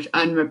there was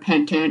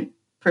unrepentant,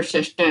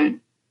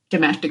 persistent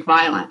domestic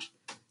violence.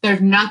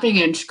 there's nothing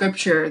in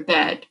scripture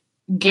that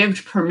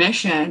gives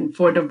permission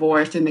for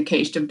divorce in the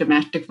case of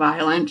domestic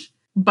violence.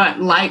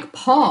 But like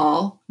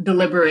Paul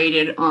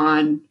deliberated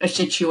on a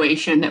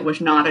situation that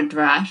was not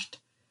addressed,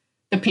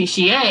 the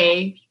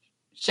PCA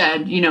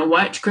said, you know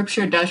what,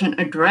 scripture doesn't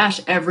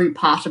address every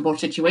possible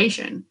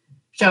situation.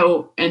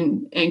 So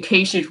in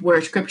cases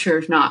where scripture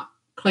is not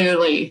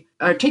clearly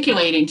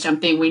articulating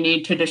something, we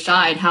need to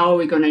decide how are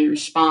we going to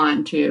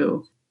respond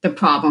to the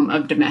problem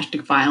of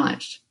domestic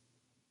violence.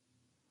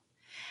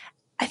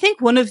 I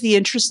think one of the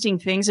interesting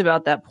things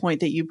about that point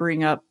that you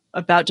bring up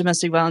about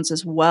domestic violence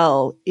as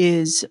well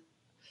is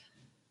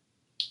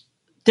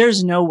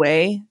there's no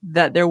way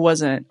that there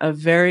wasn't a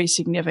very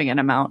significant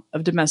amount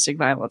of domestic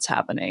violence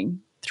happening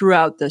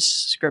throughout the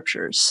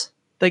scriptures.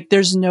 Like,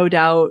 there's no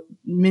doubt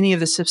many of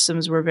the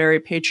systems were very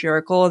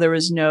patriarchal. There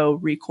was no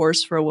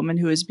recourse for a woman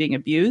who was being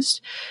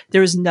abused.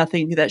 There was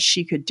nothing that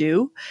she could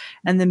do.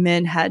 And the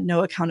men had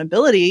no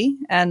accountability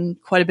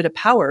and quite a bit of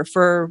power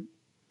for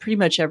pretty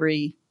much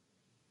every,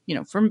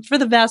 for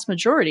the vast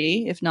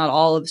majority, if not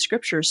all of the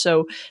scriptures.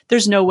 So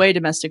there's no way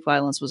domestic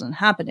violence wasn't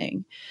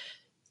happening.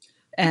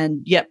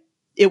 And yet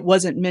it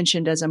wasn't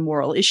mentioned as a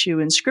moral issue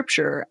in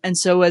scripture. And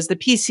so as the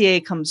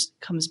PCA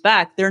comes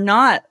back, they're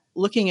not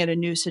looking at a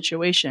new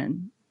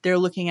situation. They're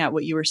looking at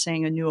what you were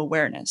saying, a new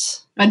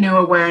awareness. A new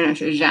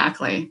awareness,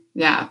 exactly.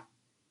 Yeah.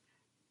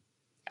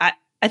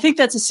 I think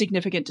that's a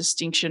significant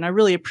distinction. I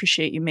really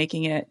appreciate you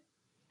making it.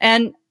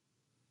 And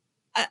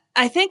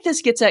I think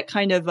this gets at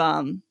kind of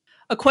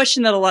a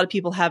question that a lot of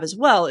people have as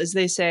well, is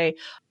they say,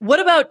 what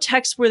about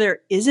texts where there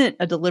isn't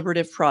a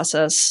deliberative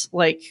process,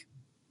 like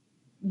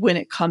when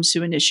it comes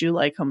to an issue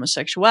like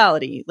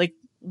homosexuality? Like,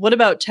 what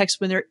about texts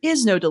when there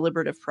is no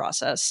deliberative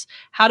process?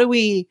 How do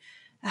we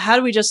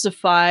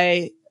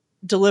justify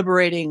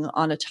deliberating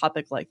on a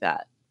topic like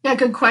that? Yeah,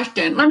 good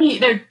question.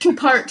 There are two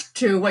parts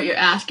to what you're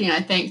asking,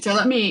 I think. So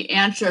let me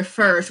answer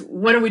first.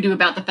 What do we do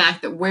about the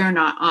fact that we're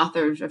not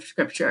authors of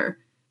scripture?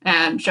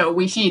 And so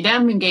we see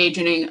them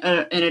engaging in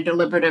a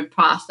deliberative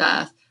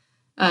process.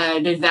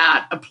 Does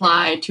that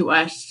apply to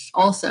us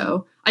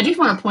also? I just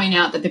want to point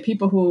out that the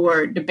people who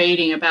were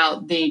debating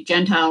about the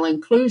Gentile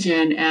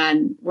inclusion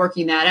and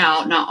working that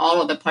out, not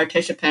all of the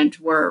participants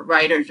were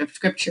writers of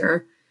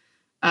scripture,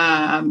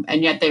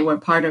 and yet they were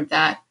part of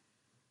that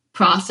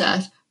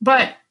process.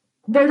 But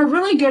there's a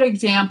really good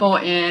example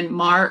in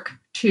Mark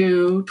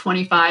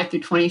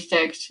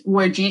 2:25-26,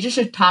 where Jesus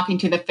is talking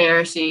to the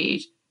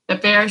Pharisees. The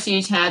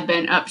Pharisees had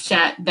been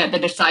upset that the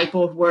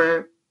disciples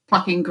were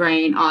plucking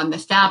grain on the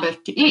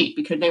Sabbath to eat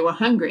because they were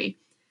hungry.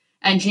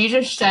 And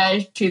Jesus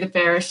says to the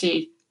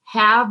Pharisees,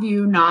 have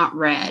you not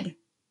read?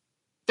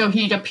 So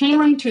he's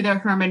appealing to their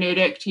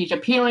hermeneutics. He's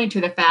appealing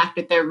to the fact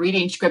that they're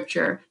reading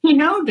scripture. He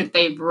knows that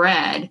they've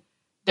read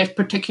this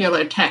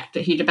particular text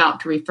that he's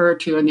about to refer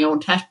to in the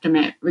Old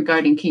Testament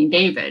regarding King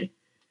David.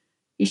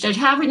 He says,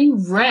 haven't you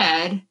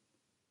read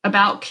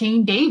about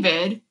King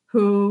David,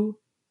 who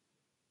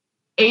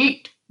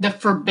ate the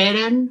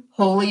forbidden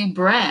holy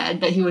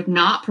bread that he was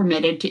not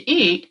permitted to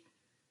eat,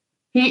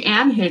 he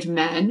and his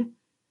men,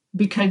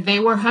 because they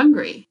were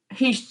hungry?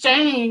 He's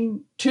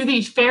saying to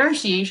these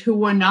Pharisees who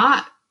were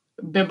not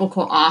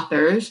biblical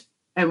authors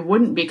and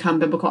wouldn't become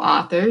biblical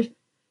authors,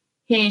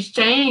 he's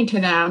saying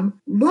to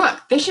them, look,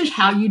 this is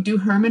how you do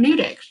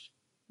hermeneutics.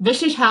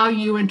 This is how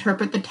you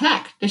interpret the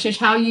text. This is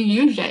how you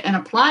use it and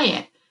apply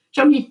it.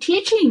 So he's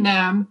teaching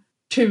them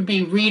to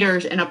be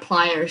readers and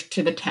appliers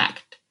to the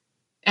text.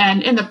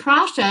 And in the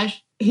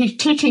process, he's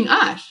teaching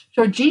us.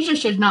 So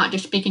Jesus is not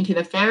just speaking to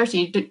the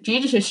Pharisees,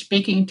 Jesus is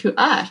speaking to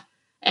us.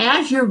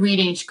 As you're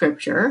reading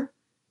scripture,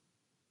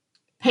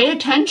 pay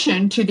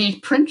attention to these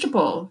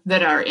principles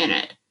that are in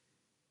it.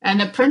 And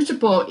the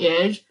principle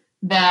is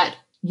that,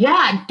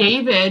 yeah,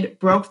 David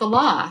broke the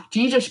law.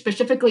 Jesus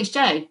specifically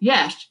said,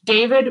 yes,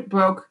 David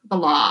broke the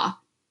law.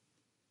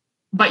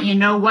 But you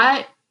know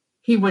what?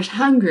 He was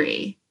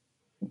hungry.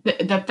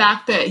 The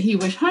fact that he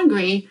was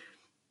hungry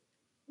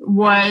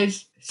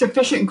was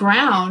sufficient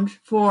ground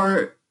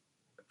for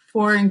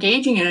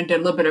engaging in a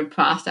deliberative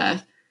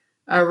process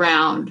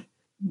around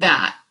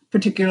that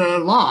particular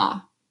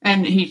law.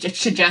 And he's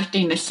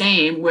suggesting the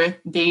same with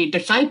the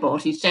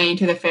disciples. He's saying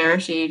to the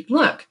Pharisees,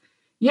 look,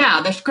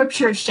 yeah, the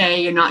scriptures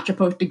say you're not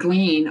supposed to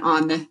glean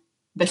on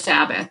the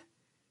Sabbath,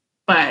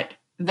 but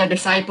the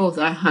disciples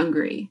are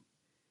hungry.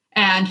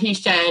 And he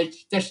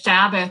says the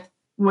Sabbath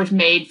was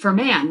made for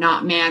man,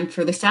 not man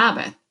for the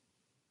Sabbath.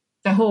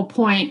 The whole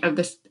point of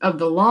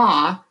the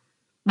law,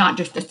 not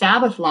just the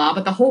Sabbath law,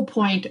 but the whole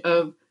point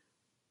of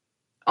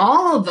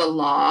all of the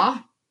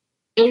law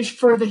is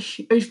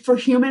for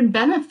human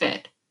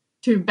benefit,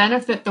 to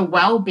benefit the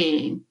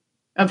well-being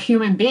of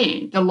human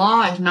beings. The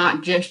law is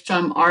not just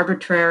some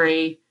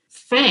arbitrary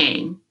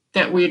thing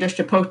that we're just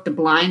supposed to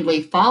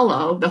blindly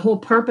follow. The whole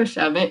purpose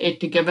of it is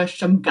to give us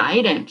some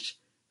guidance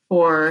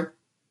for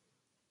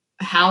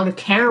how to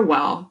care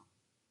well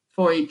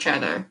for each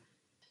other.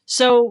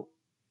 So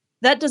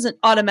that doesn't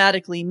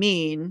automatically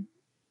mean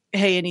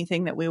hey,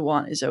 anything that we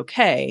want is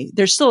okay.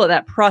 There's still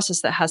that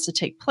process that has to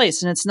take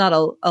place, and it's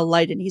not a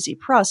light and easy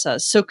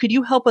process. So could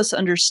you help us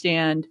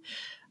understand?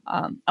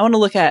 I want to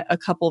look at a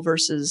couple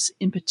verses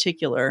in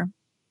particular.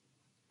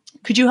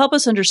 Could you help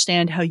us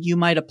understand how you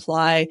might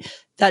apply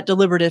that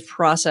deliberative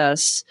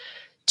process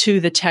to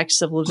the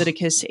text of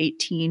Leviticus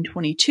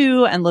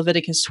 18:22 and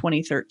Leviticus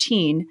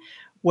 20:13,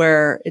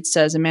 where it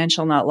says, "A man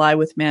shall not lie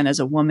with man as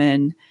a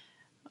woman."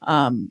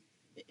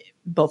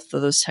 Both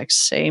of those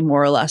texts say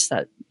more or less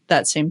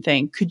that same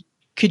thing.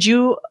 Could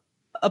you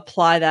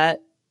apply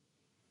that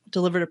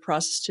deliberative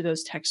process to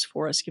those texts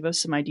for us? Give us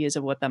some ideas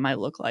of what that might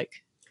look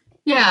like.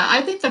 Yeah,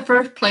 I think the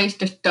first place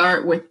to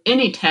start with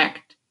any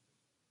text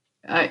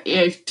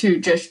is to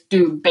just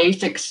do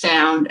basic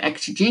sound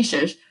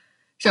exegesis.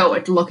 So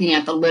it's looking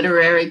at the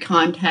literary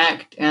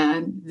context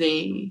and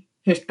the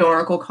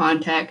historical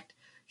context.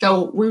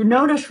 So we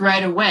notice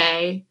right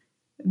away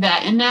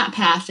that in that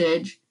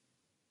passage,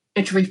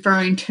 it's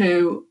referring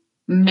to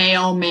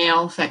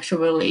male-male sexual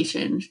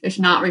relations. It's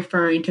not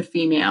referring to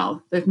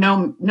female. There's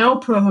no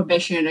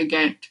prohibition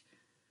against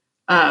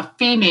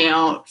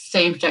female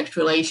same-sex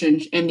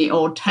relations in the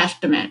Old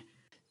Testament.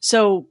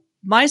 So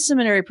my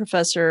seminary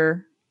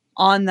professor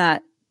on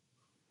that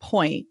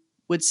point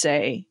would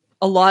say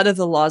a lot of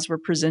the laws were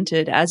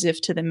presented as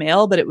if to the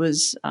male, but it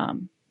was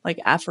like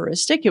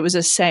aphoristic. It was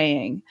a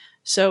saying.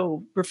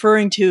 So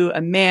referring to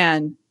a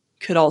man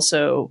could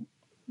also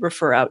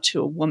refer out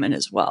to a woman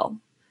as well,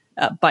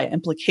 by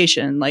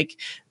implication. Like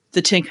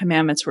the Ten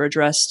Commandments were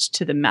addressed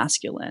to the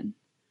masculine.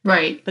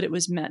 Right. But it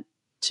was meant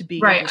to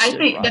be. Right. I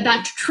think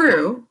that's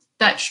true.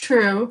 That's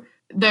true.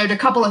 There's a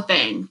couple of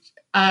things.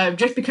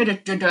 Just because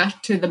it's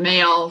addressed to the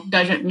male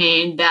doesn't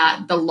mean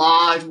that the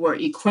laws were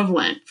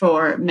equivalent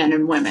for men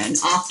and women.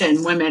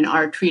 Often women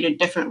are treated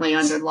differently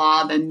under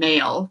law than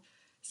males.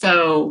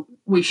 So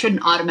we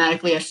shouldn't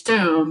automatically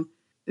assume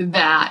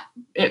that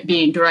it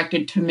being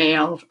directed to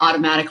males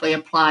automatically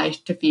applies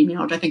to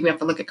females. I think we have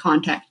to look at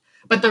context.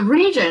 But the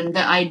reason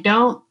that I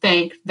don't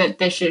think that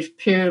this is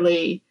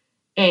purely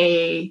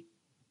a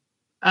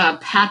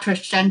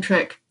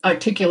patricentric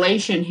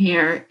articulation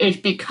here is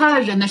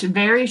because in this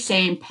very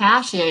same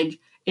passage,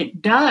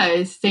 it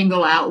does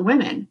single out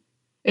women.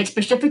 It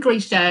specifically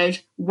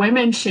says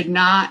women should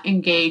not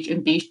engage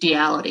in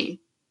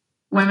bestiality.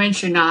 Women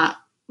should not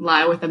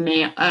lie with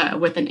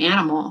with an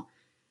animal.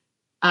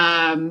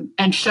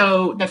 And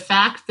so the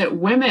fact that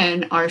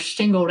women are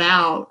singled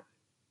out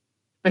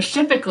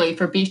specifically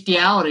for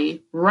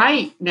bestiality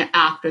right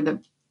after the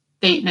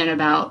statement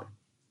about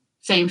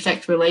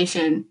same-sex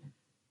relation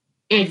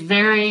is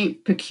very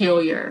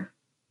peculiar.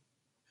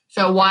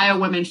 So why are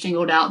women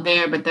singled out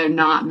there, but they're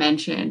not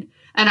mentioned?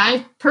 And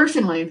I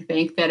personally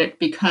think that it's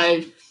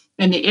because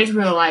in the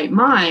Israelite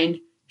mind,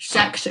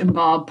 sex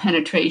involved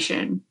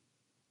penetration.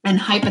 And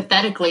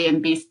hypothetically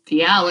in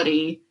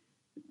bestiality,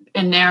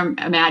 in their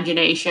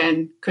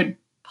imagination, could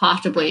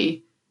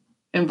possibly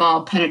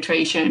involve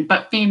penetration.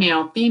 But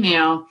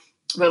female-female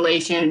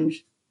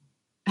relations,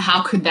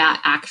 how could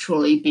that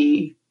actually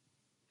be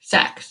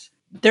sex?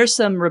 There's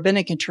some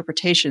rabbinic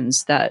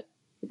interpretations that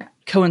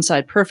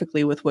coincide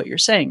perfectly with what you're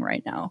saying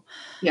right now.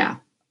 Yeah.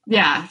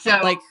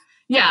 So,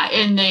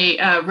 in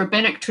the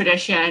rabbinic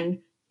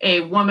tradition,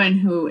 a woman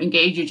who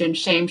engages in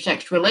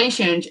same-sex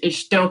relations is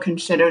still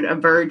considered a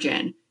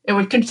virgin. It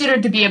was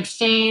considered to be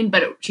obscene,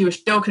 but she was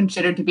still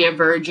considered to be a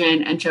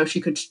virgin, and so she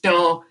could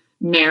still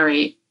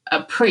marry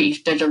a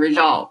priest as a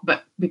result,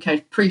 but because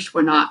priests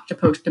were not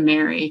supposed to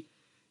marry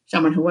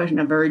someone who wasn't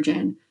a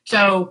virgin.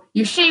 So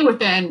you see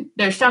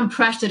there's some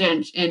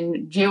precedence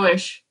in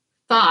Jewish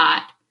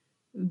thought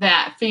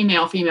that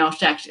female-female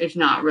sex is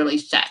not really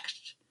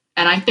sex.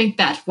 And I think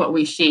that's what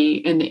we see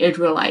in the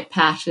Israelite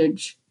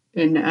passage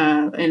in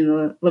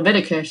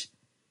Leviticus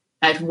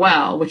as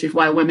well, which is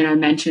why women are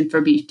mentioned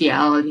for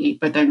bestiality,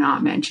 but they're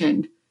not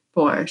mentioned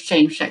for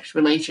same-sex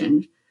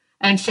relations.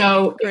 And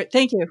so... Great.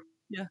 Thank you.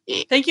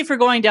 Yeah. Thank you for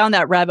going down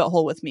that rabbit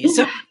hole with me.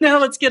 So now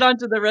let's get on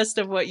to the rest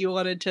of what you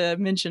wanted to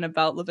mention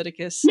about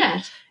Leviticus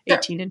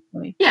 18 and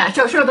 20. Yeah,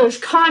 so there's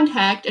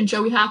context, and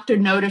so we have to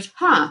notice,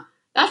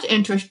 that's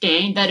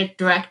interesting that it's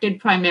directed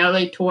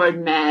primarily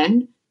toward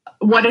men.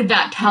 What did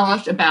that tell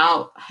us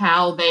about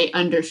how they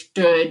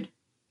understood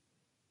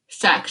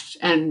sex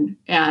and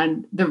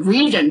the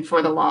reason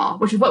for the law,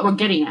 which is what we're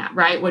getting at,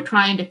 right? We're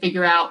trying to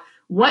figure out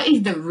what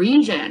is the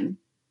reason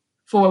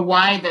for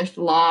why this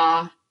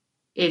law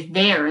is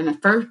there in the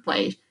first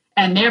place.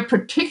 And they're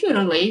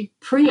particularly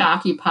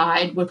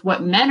preoccupied with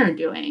what men are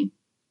doing.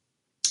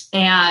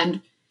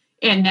 And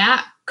in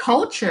that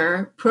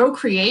culture,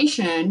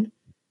 procreation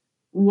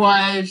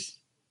was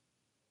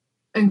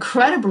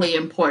incredibly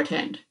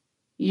important.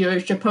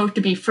 You're supposed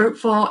to be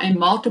fruitful and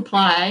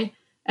multiply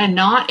and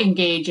not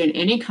engage in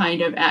any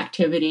kind of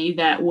activity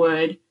that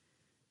would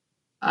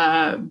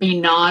be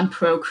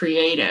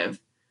non-procreative.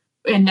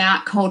 In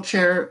that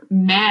culture,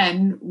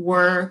 men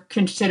were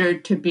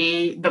considered to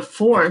be the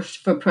force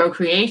for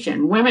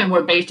procreation. Women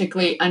were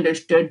basically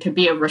understood to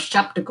be a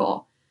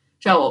receptacle.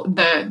 So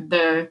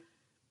the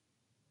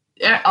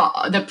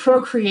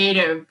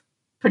procreative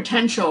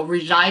potential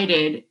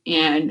resided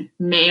in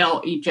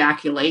male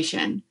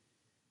ejaculation.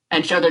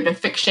 And so there's a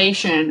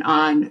fixation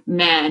on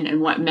men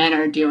and what men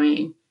are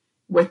doing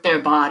with their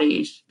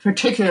bodies,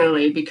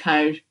 particularly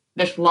because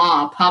this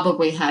law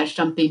probably has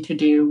something to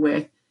do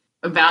with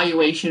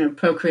evaluation of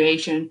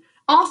procreation.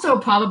 Also,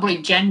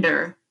 probably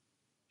gender.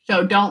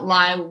 So don't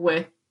lie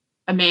with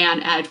a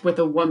man as with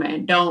a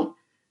woman. Don't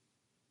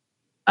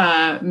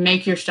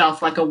make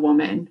yourself like a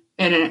woman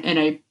in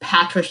a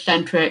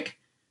patricentric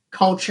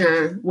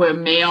culture where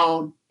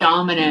male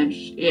dominance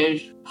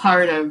is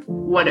part of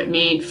what it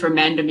means for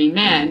men to be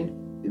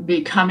men.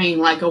 Becoming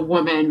like a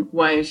woman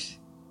was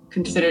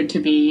considered to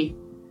be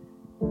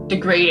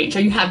degrading. So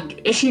you have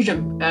issues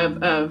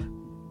of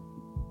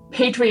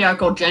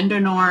patriarchal gender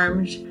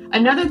norms.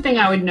 Another thing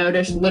I would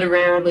notice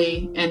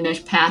literarily in this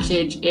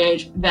passage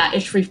is that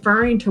it's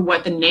referring to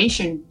what the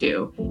nations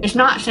do. It's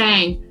not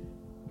saying,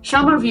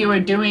 some of you are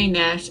doing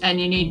this and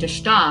you need to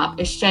stop.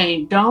 It's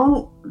saying,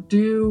 don't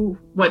do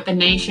what the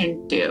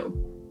nations do.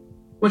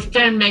 Which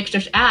then makes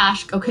us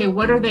ask, okay,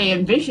 what are they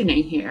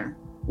envisioning here?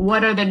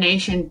 What are the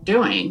nations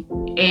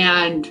doing?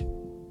 And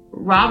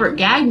Robert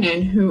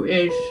Gagnon, who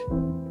is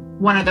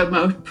one of the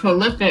most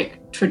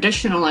prolific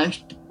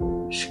traditionalist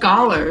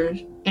scholars,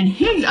 in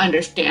his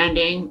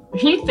understanding,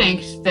 he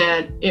thinks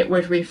that it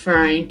was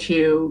referring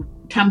to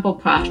temple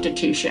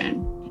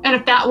prostitution. And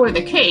if that were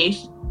the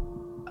case,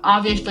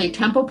 obviously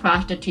temple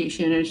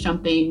prostitution is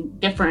something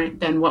different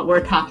than what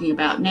we're talking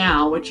about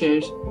now, which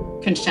is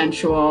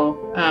consensual,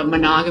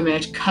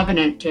 monogamous,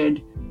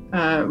 covenanted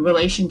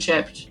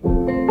relationships.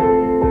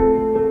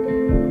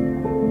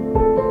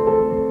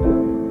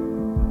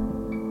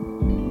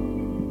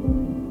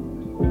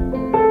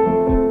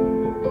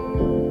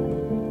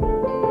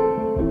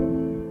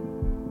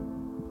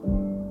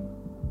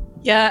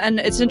 Yeah, and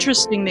it's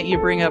interesting that you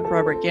bring up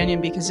Robert Gagnon,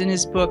 because in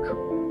his book,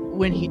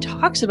 when he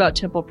talks about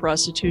temple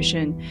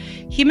prostitution,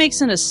 he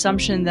makes an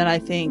assumption that I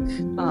think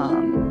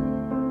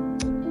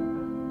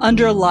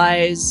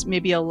underlies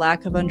maybe a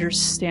lack of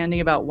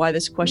understanding about why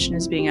this question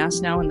is being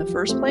asked now in the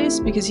first place,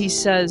 because he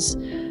says,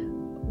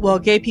 well,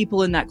 gay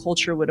people in that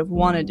culture would have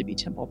wanted to be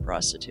temple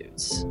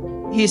prostitutes.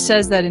 He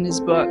says that in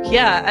his book.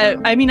 Yeah,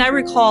 I mean, I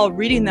recall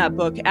reading that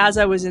book as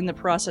I was in the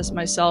process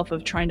myself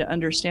of trying to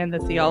understand the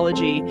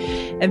theology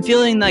and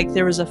feeling like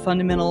there was a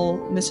fundamental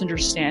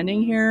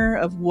misunderstanding here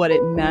of what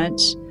it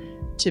meant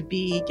to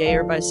be gay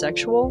or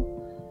bisexual,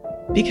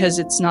 because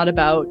it's not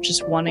about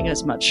just wanting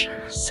as much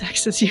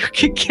sex as you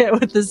could get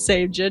with the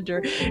same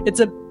gender.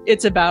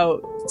 It's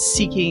about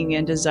seeking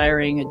and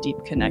desiring a deep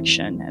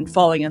connection and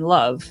falling in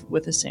love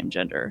with the same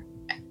gender.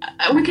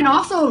 We can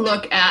also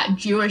look at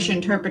Jewish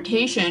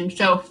interpretation.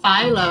 So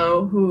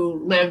Philo,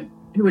 who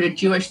was a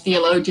Jewish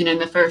theologian in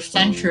the first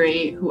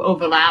century, who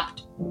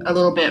overlapped a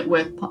little bit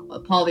with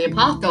Paul the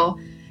Apostle,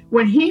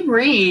 when he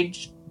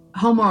reads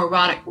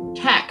homoerotic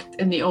texts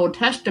in the Old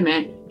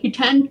Testament, he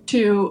tends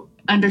to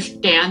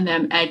understand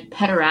them as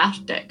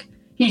pederastic.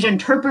 He's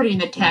interpreting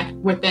the text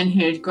within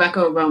his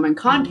Greco-Roman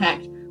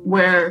context,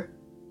 where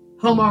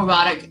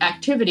homoerotic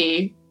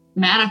activity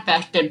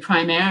manifested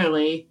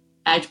primarily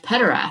as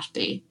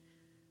pederasty.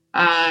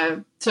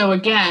 So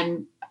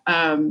again,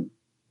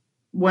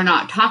 we're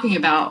not talking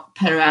about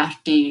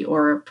pederasty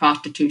or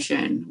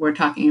prostitution. We're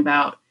talking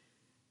about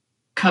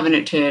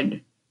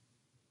covenanted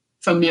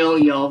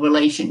familial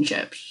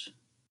relationships.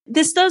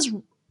 This does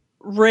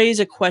raise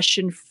a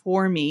question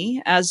for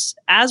me as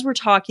we're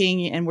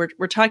talking, and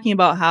we're talking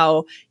about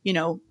how, you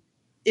know,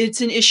 it's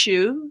an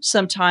issue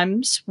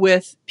sometimes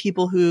with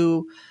people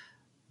who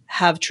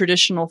have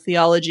traditional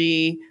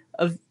theology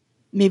of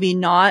maybe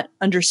not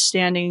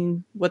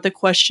understanding what the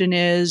question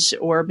is,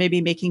 or maybe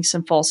making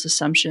some false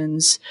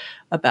assumptions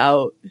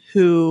about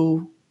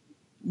who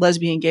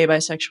lesbian, gay,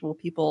 bisexual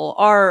people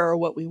are or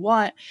what we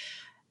want.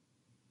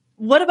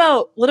 What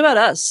about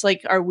us?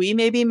 Like, are we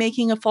maybe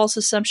making a false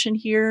assumption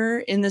here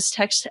in this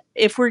text?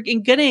 If we're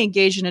going to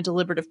engage in a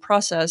deliberative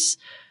process,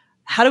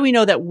 how do we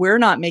know that we're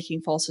not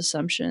making false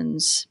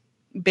assumptions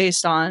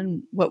based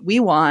on what we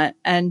want?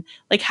 And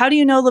like, how do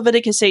you know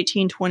Leviticus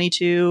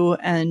 18:22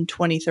 and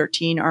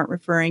 20:13 aren't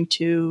referring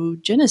to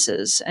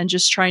Genesis and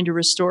just trying to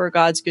restore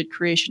God's good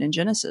creation in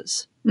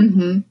Genesis?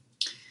 Mm-hmm.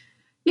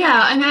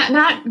 Yeah, and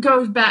that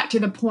goes back to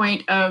the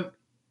point of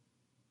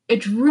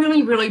it's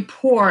really, really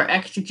poor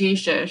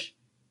exegesis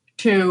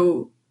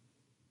to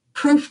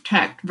proof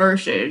text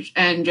verses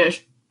and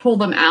just pull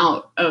them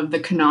out of the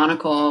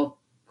canonical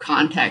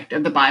context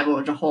of the Bible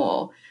as a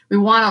whole. We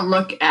want to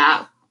look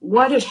at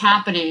what is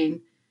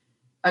happening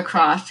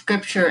across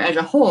Scripture as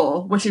a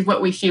whole, which is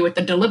what we see with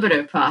the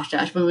deliberative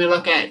process. When we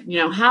look at, you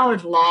know, how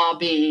is law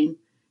being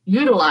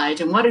utilized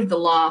and what is the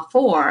law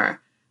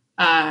for,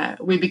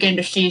 we begin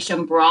to see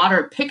some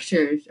broader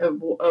pictures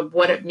of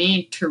what it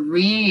means to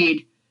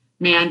read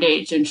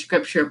mandates in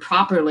Scripture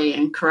properly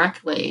and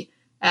correctly.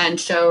 And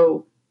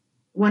so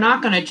we're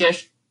not going to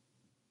just,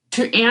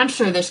 to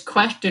answer this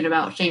question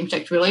about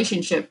same-sex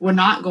relationship, we're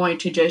not going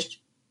to just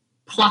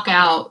pluck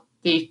out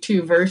these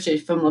two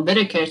verses from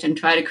Leviticus and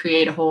try to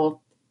create a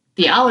whole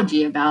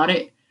theology about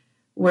it.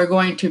 we're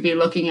going to be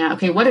looking at,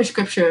 okay, what does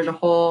Scripture as a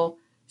whole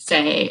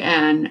say?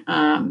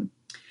 And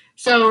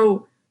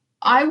so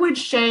I would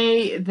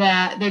say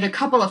that there's a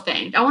couple of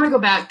things. I want to go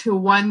back to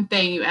one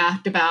thing you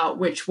asked about,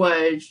 which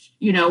was,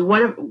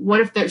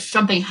 what if there's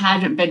something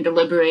hasn't been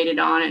deliberated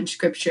on in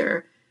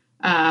Scripture?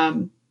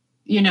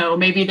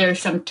 Maybe there's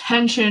some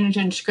tensions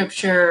in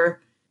Scripture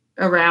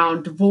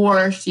around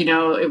divorce.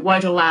 It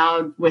was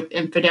allowed with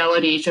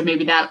infidelity, so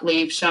maybe that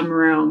leaves some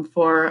room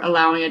for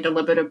allowing a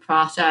deliberative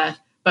process.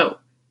 But,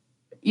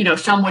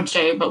 some would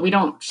say, but we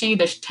don't see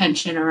this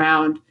tension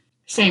around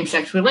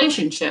same-sex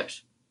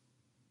relationships.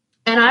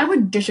 And I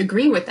would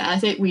disagree with that. I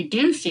think we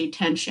do see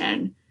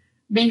tension.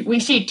 We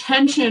see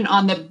tension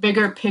on the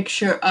bigger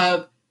picture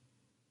of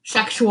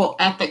sexual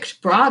ethics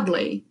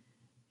broadly.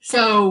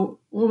 So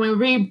when we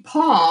read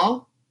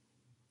Paul,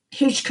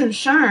 his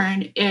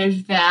concern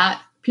is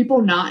that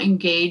people not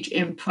engage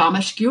in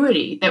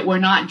promiscuity, that we're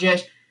not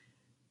just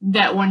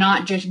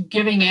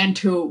giving in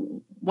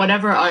to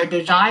whatever our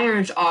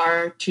desires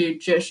are to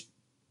just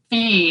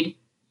feed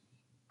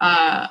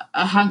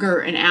a hunger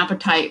and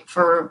appetite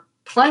for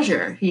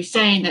pleasure. He's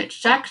saying that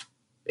sex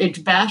is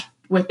best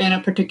within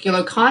a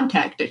particular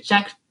context, that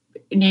sex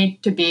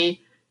needs to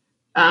be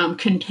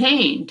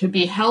contained, to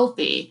be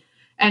healthy.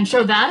 And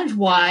so that is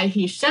why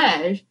he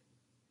says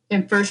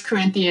in 1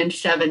 Corinthians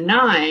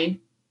 7:9,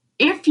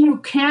 if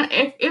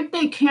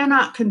they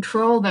cannot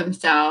control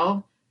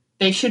themselves,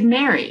 they should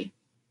marry.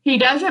 He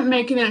doesn't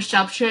make an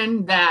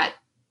assumption that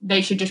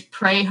they should just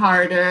pray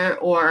harder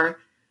or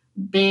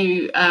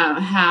engage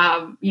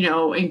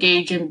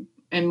in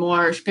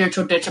more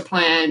spiritual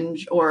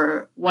disciplines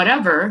or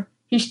whatever.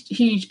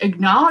 He's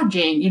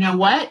acknowledging,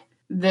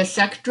 the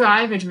sex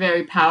drive is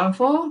very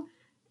powerful,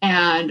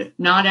 and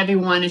not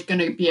everyone is going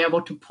to be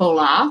able to pull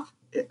off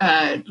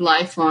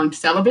lifelong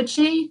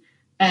celibacy.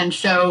 And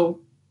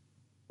so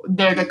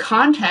there's a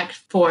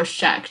context for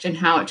sex and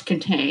how it's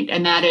contained,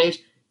 and that is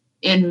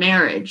in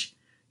marriage.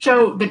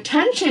 So the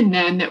tension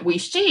then that we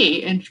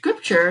see in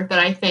Scripture that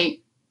I think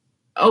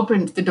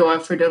opens the door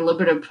for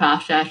deliberative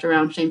process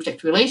around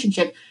same-sex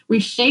relationships, we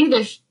see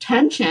this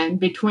tension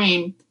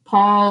between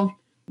Paul's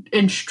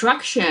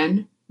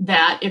instruction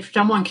that if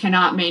someone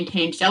cannot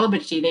maintain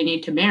celibacy, they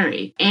need to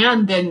marry,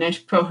 and then this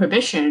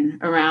prohibition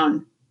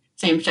around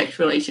same-sex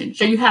relations.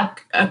 So you have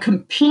a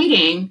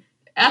competing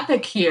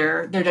ethic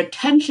here. There's a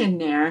tension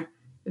there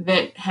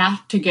that has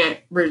to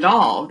get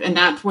resolved, and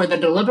that's where the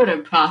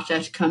deliberative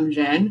process comes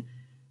in.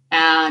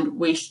 And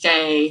we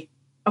say,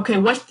 okay,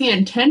 what's the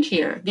intent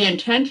here? The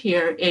intent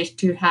here is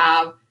to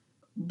have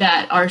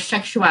that our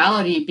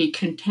sexuality be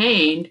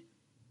contained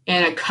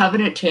in a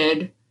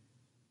covenanted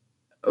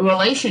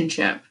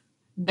relationship,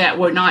 that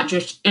we're not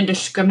just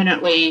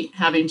indiscriminately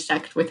having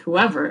sex with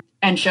whoever.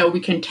 And so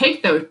we can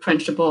take those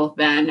principles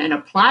then and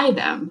apply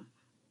them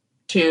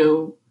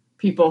to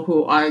people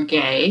who are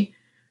gay.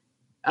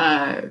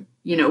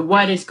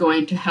 What is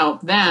going to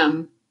help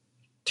them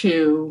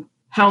to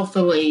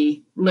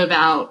healthily live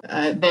out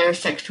their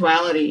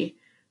sexuality.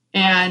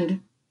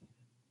 And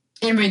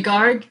in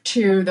regard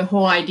to the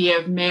whole idea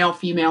of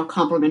male-female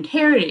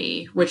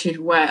complementarity, which is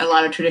what a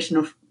lot of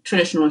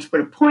traditionalists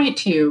would point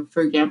to,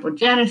 for example,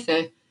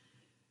 Genesis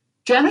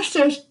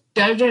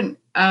doesn't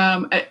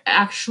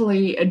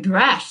actually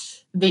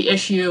address the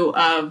issue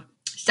of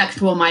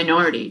sexual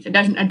minorities. It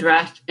doesn't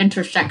address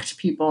intersex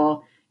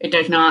people. It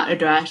does not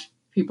address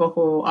people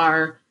who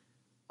are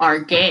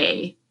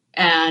gay.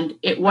 And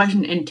it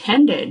wasn't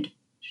intended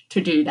to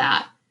do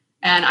that.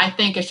 And I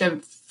think it's a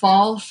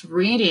false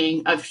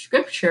reading of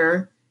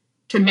Scripture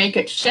to make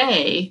it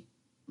say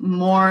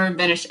more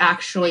than it's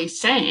actually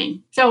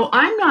saying. So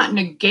I'm not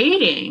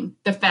negating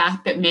the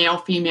fact that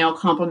male-female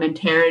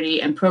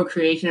complementarity and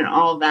procreation and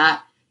all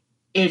that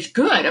is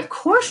good. Of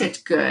course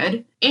it's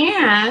good.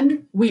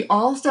 And we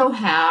also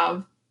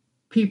have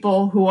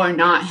people who are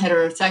not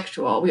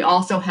heterosexual. We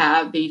also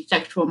have the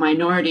sexual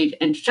minorities.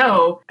 And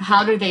so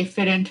how do they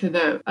fit into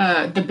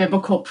the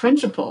biblical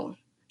principles?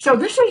 So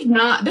this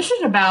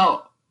is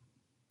about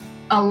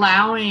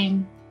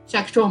allowing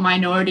sexual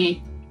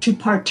minority to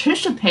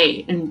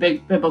participate in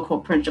biblical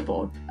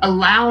principles,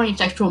 allowing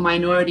sexual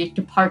minorities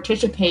to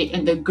participate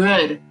in the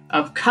good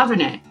of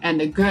covenant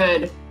and the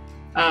good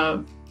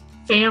of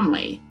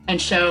family. And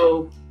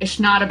so it's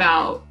not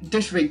about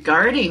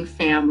disregarding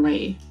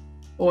family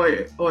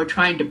or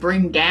trying to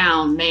bring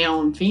down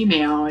male and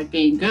female as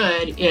being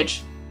good.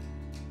 It's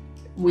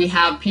we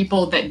have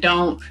people that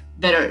don't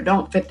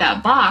fit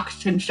that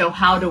box, and so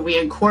how do we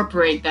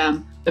incorporate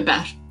them the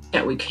best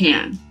that we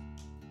can?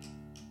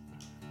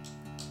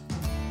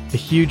 A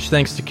huge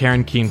thanks to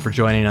Karen Keene for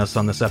joining us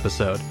on this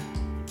episode.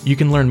 You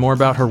can learn more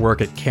about her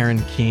work at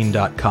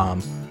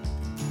KarenKeene.com.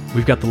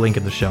 We've got the link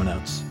in the show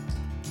notes.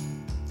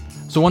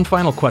 So one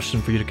final question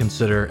for you to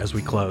consider as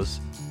we close.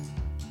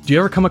 Do you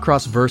ever come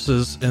across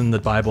verses in the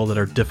Bible that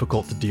are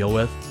difficult to deal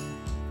with?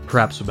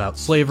 Perhaps about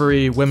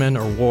slavery, women,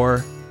 or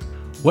war?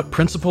 What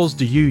principles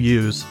do you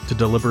use to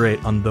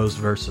deliberate on those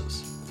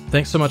verses?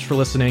 Thanks so much for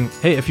listening.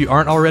 Hey, if you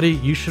aren't already,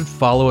 you should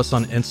follow us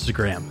on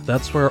Instagram.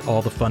 That's where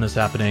all the fun is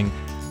happening.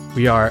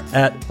 We are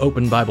at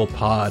Open Bible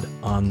Pod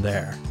on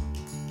there.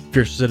 If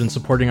you're interested in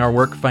supporting our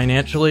work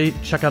financially,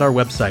 check out our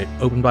website,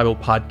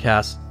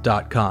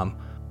 openbiblepodcast.com.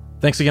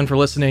 Thanks again for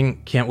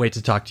listening. Can't wait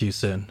to talk to you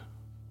soon.